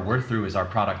measure our worth through is our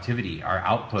productivity, our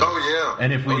output. Oh yeah.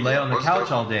 And if we lay on the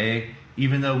couch all day,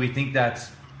 even though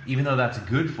that's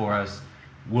good for us,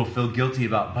 we'll feel guilty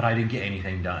about, but I didn't get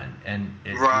anything done. And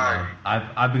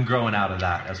I've been growing out of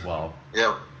that as well.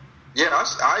 Yeah.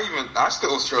 I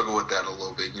still struggle with that a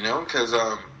little bit, because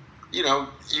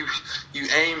you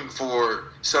aim for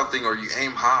something, or you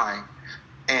aim high,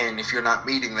 and if you're not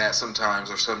meeting that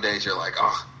sometimes, or some days you're like,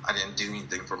 oh, I didn't do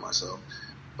anything for myself.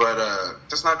 But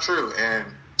that's not true. And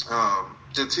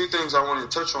the two things I wanted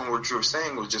to touch on, what you were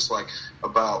saying, was just like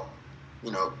about,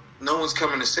 no one's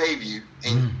coming to save you.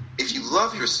 And if you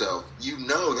love yourself, you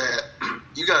know that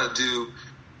you got to do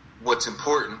what's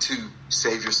important to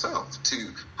save yourself, to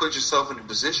put yourself in a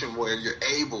position where you're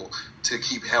able to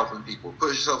keep helping people, put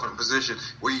yourself in a position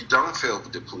where you don't feel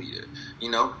depleted,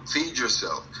 feed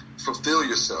yourself, fulfill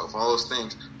yourself, all those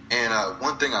things. And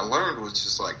one thing I learned was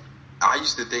just like, I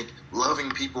used to think loving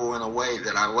people in a way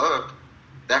that I loved,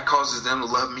 that causes them to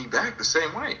love me back the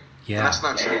same way. Yeah. And that's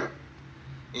not true.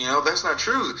 That's not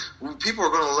true. People are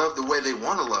going to love the way they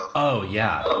want to love. Oh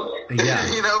yeah, yeah.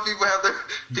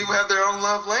 People have their own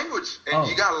love language, and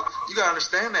you got to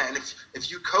understand that. And if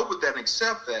you cope with that and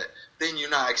accept that, then you're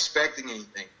not expecting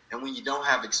anything. And when you don't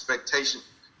have expectation,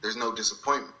 there's no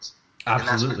disappointments.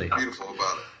 Absolutely, and that's what's beautiful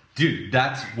about it. Dude,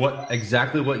 that's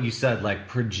exactly what you said. Like,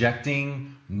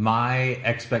 projecting my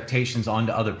expectations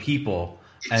onto other people.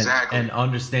 Exactly. And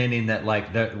understanding that,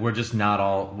 like, that we're just not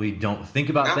all, we don't think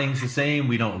about things the same,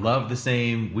 we don't love the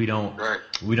same, we don't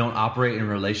operate in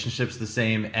relationships the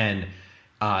same, and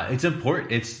it's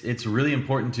important. It's really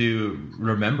important to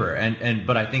remember.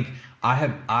 But I think I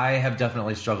have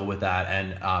definitely struggled with that,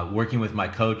 and working with my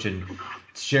coach and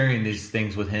sharing these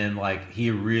things with him, like, he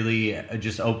really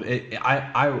just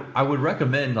I would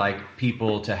recommend, like,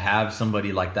 people to have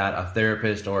somebody like that, a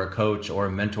therapist or a coach or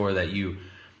a mentor that you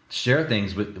share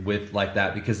things with like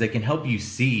that, because they can help you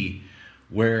see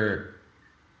where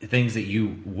things that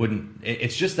you wouldn't.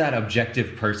 It's just that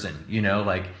objective person,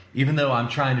 like, even though I'm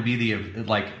trying to be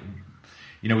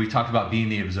we talked about being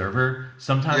the observer.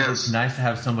 Sometimes it's nice to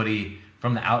have somebody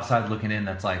from the outside looking in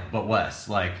that's like, but Wes,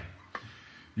 like,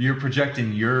 you're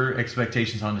projecting your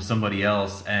expectations onto somebody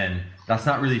else, and that's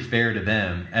not really fair to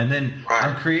them. And then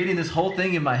I'm creating this whole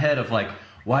thing in my head of like,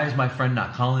 why is my friend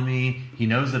not calling me? He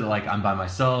knows that like I'm by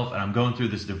myself and I'm going through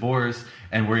this divorce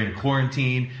and we're in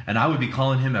quarantine, and I would be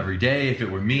calling him every day if it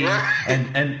were me.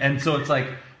 And so it's like,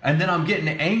 and then I'm getting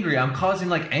angry. I'm causing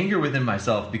like anger within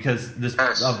myself because this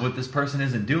of what this person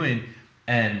isn't doing,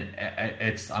 and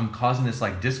I'm causing this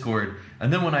like discord.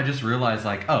 And then when I just realize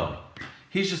like, oh,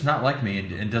 he's just not like me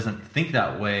and doesn't think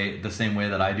that way the same way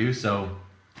that I do. So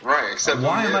right, except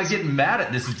why am I getting mad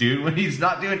at this dude when he's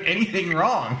not doing anything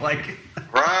wrong? Like,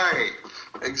 right,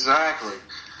 exactly.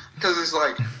 Because it's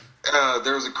like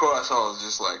there was a quote I saw. It was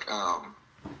just like,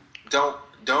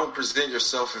 don't present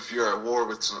yourself if you're at war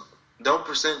with don't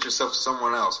present yourself to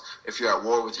someone else if you're at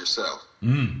war with yourself.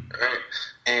 Right,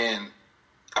 and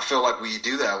I feel like we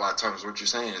do that a lot of times. What you're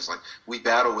saying is like we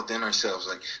battle within ourselves.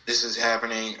 Like, this is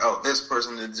happening. Oh, this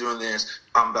person is doing this.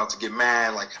 I'm about to get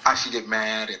mad. Like, I should get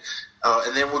mad.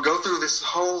 And then we'll go through this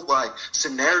whole like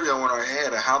scenario in our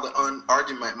head of how the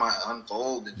argument might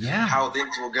unfold and how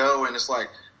things will go. And it's like,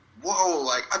 whoa,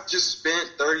 like I just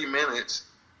spent 30 minutes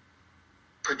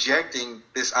projecting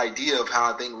this idea of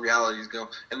how I think reality is going.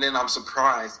 And then I'm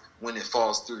surprised when it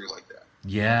falls through like that.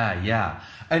 Yeah.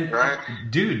 And right?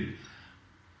 Dude,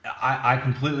 I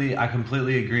completely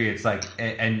agree. It's like,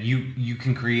 and you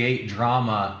can create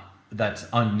drama that's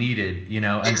unneeded, you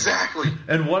know. And, exactly.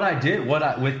 And what I did,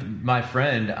 with my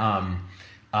friend, you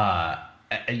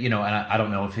know, and I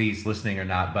don't know if he's listening or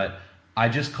not, but I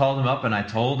just called him up and I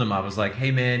told him, I was like,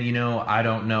 hey man, you know, I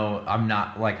don't know, I'm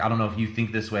not like, I don't know if you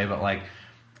think this way, but like,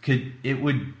 it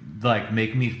would like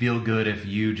make me feel good if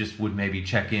you just would maybe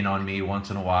check in on me once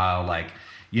in a while, like.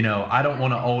 You know, I don't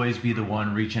want to always be the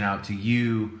one reaching out to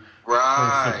you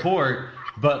for support,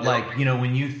 but like, you know,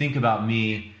 when you think about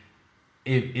me,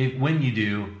 if when you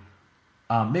do,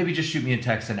 maybe just shoot me a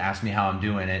text and ask me how I'm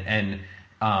doing it. And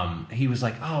he was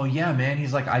like, oh yeah, man.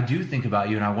 He's like, I do think about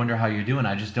you and I wonder how you're doing.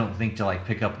 I just don't think to like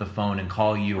pick up the phone and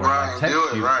call you or text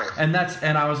you. Right.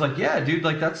 And I was like, yeah, dude,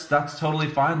 like that's totally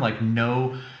fine. Like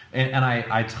no, and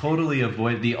I totally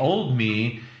avoid the old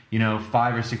me, you know,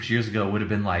 5 or 6 years ago would have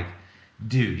been like,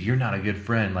 dude, you're not a good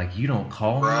friend. Like, you don't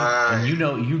call me, and you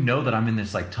know that I'm in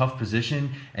this like tough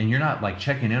position, and you're not like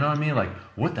checking in on me. Like,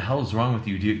 what the hell is wrong with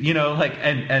you, dude? You know, like,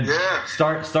 and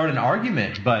start an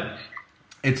argument. But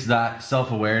it's that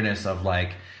self-awareness of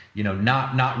like, you know,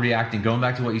 not reacting. Going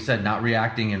back to what you said, not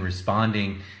reacting and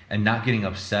responding, and not getting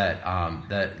upset.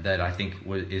 That I think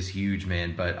is huge,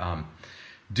 man. But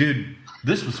dude,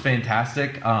 this was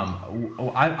fantastic.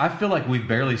 I feel like we've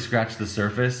barely scratched the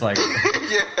surface. Like,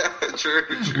 yeah. True.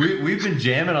 We've been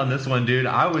jamming on this one, dude.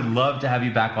 I would love to have you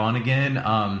back on again.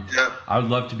 I would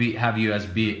love to have you as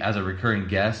a recurring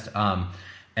guest.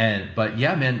 But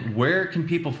yeah, man, where can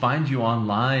people find you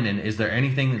online? And is there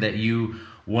anything that you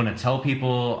want to tell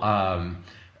people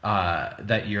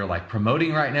that you're like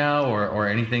promoting right now, or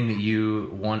anything that you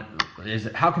want?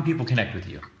 How can people connect with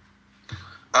you?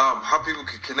 How people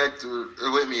can connect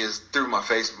with me is through my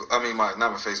Facebook. I mean, not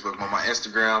my Facebook, but my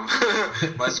Instagram.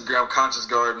 My Instagram, Conscious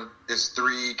Garden, is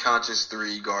 3 Conscious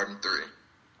 3 Garden 3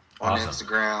 on Awesome.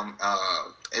 Instagram.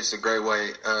 It's a great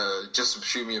way. Just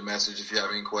shoot me a message if you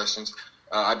have any questions.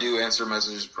 I do answer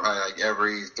messages probably like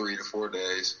every 3 to 4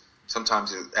 days.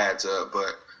 Sometimes it adds up,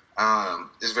 but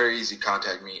it's very easy to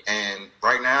contact me. And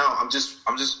right now, I'm just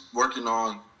working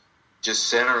on just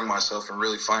centering myself and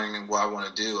really finding what I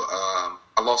want to do.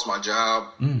 I lost my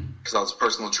job because I was a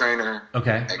personal trainer at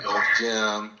Ghost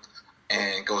Gym,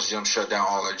 and Ghost Gym shut down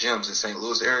all their gyms in St.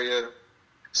 Louis area.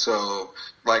 So,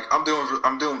 like, I'm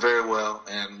doing very well,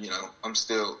 and you know, I'm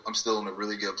still in a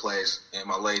really good place. And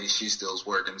my lady, she still is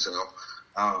working. So,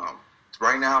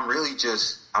 right now, I'm really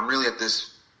at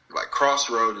this like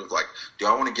crossroad of like, do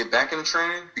I want to get back into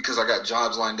training because I got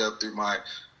jobs lined up through my,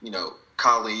 you know,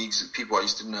 colleagues and people I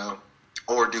used to know.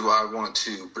 Or do I want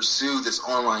to pursue this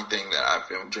online thing that I've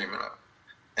been dreaming of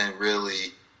and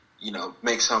really, you know,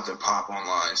 make something pop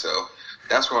online? So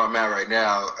that's where I'm at right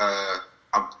now.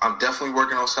 I'm definitely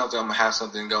working on something. I'm going to have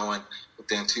something going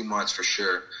within 2 months for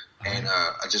sure. And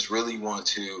I just really want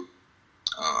to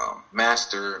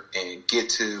master and get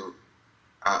to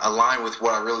align with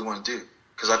what I really want to do.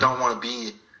 Because I don't want to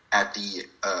be at the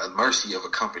mercy of a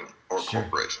company or a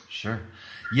corporation. Sure.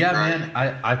 Yeah, right. Man,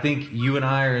 I think you and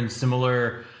I are in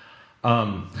similar,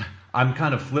 I'm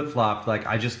kind of flip-flopped. Like,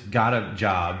 I just got a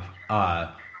job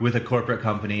with a corporate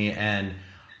company, and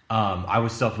I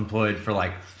was self-employed for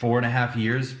like 4.5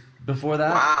 years before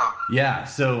that. Wow. Yeah,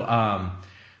 so,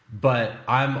 but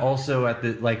I'm also at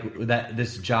the, like, that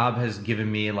this job has given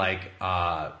me like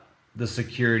the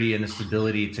security and the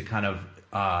stability to kind of,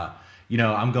 you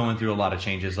know, I'm going through a lot of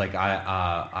changes. Like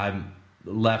I'm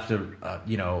left,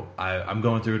 you know, I'm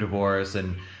going through a divorce,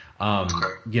 and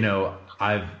You know,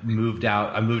 I've moved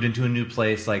out. I moved into a new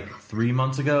place like 3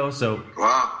 months ago. So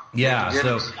wow. yeah.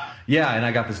 So yeah. And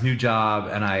I got this new job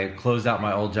and I closed out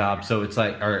my old job. So it's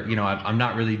like, or, you know, I'm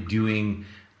not really doing,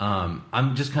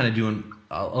 I'm just kind of doing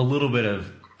a little bit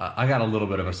of, I got a little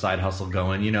bit of a side hustle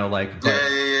going, you know, like,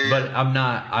 but I'm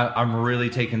not, I'm really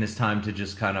taking this time to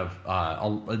just kind of,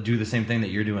 I'll do the same thing that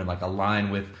you're doing, like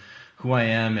align with who I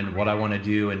am and what I want to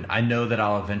do. And I know that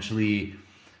I'll eventually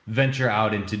venture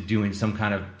out into doing some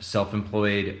kind of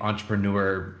self-employed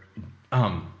entrepreneur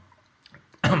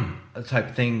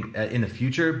type thing in the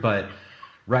future. But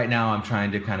right now I'm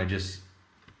trying to kind of just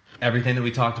everything that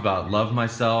we talked about, love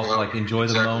myself, like enjoy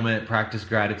the moment, practice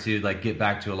gratitude, like get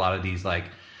back to a lot of these like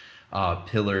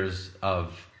pillars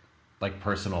of like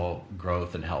personal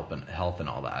growth and health and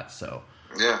all that. So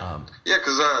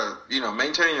because you know,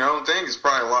 maintaining your own thing is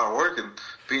probably a lot of work, and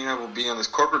being able to be on this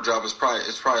corporate job is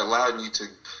probably allowing you to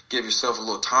give yourself a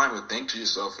little time to think to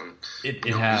yourself and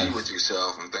be with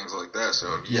yourself and things like that.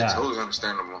 So totally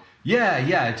understandable.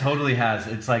 Yeah, it totally has.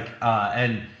 It's like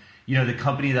and you know, the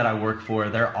company that I work for,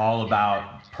 they're all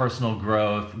about personal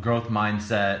growth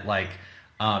mindset, like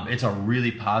it's a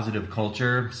really positive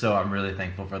culture, so I'm really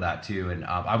thankful for that too. And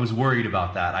I was worried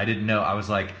about that. I didn't know. I was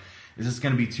like, is this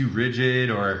going to be too rigid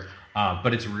or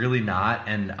but it's really not.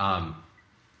 And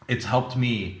it's helped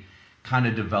me kind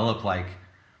of develop like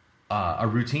a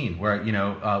routine where, you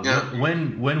know,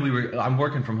 when we were, I'm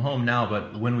working from home now,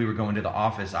 but when we were going to the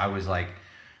office, I was like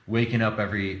waking up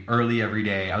early every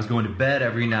day. I was going to bed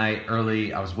every night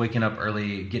early. I was waking up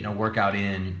early, getting a workout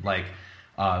in, like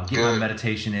getting my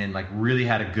meditation in, like really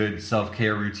had a good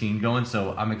self-care routine going.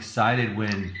 So I'm excited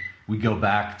when we go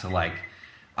back to like,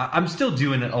 I'm still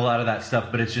doing a lot of that stuff,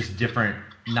 but it's just different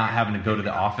not having to go to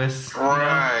the office.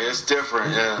 Right, it's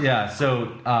different, Yeah,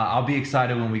 so I'll be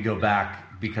excited when we go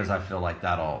back because I feel like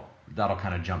that'll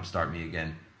kind of jumpstart me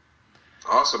again.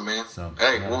 Awesome, man. So,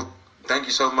 well, thank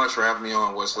you so much for having me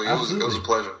on, Wesley. It was a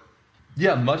pleasure.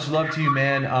 Yeah, much love to you,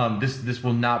 man. This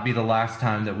will not be the last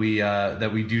time that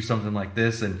we do something like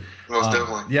this, and most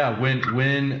definitely. Yeah,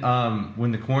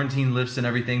 when the quarantine lifts and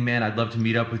everything, man, I'd love to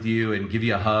meet up with you and give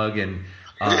you a hug and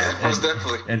most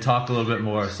definitely, and talk a little bit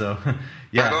more. So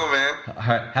yeah, I know, man. All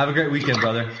right, have a great weekend,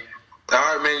 brother. All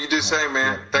right, man. You do the same,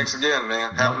 man. Yeah. Thanks again,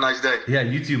 man. Have a nice day. Yeah,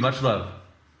 you too. Much love.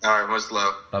 All right, much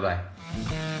love. Bye-bye.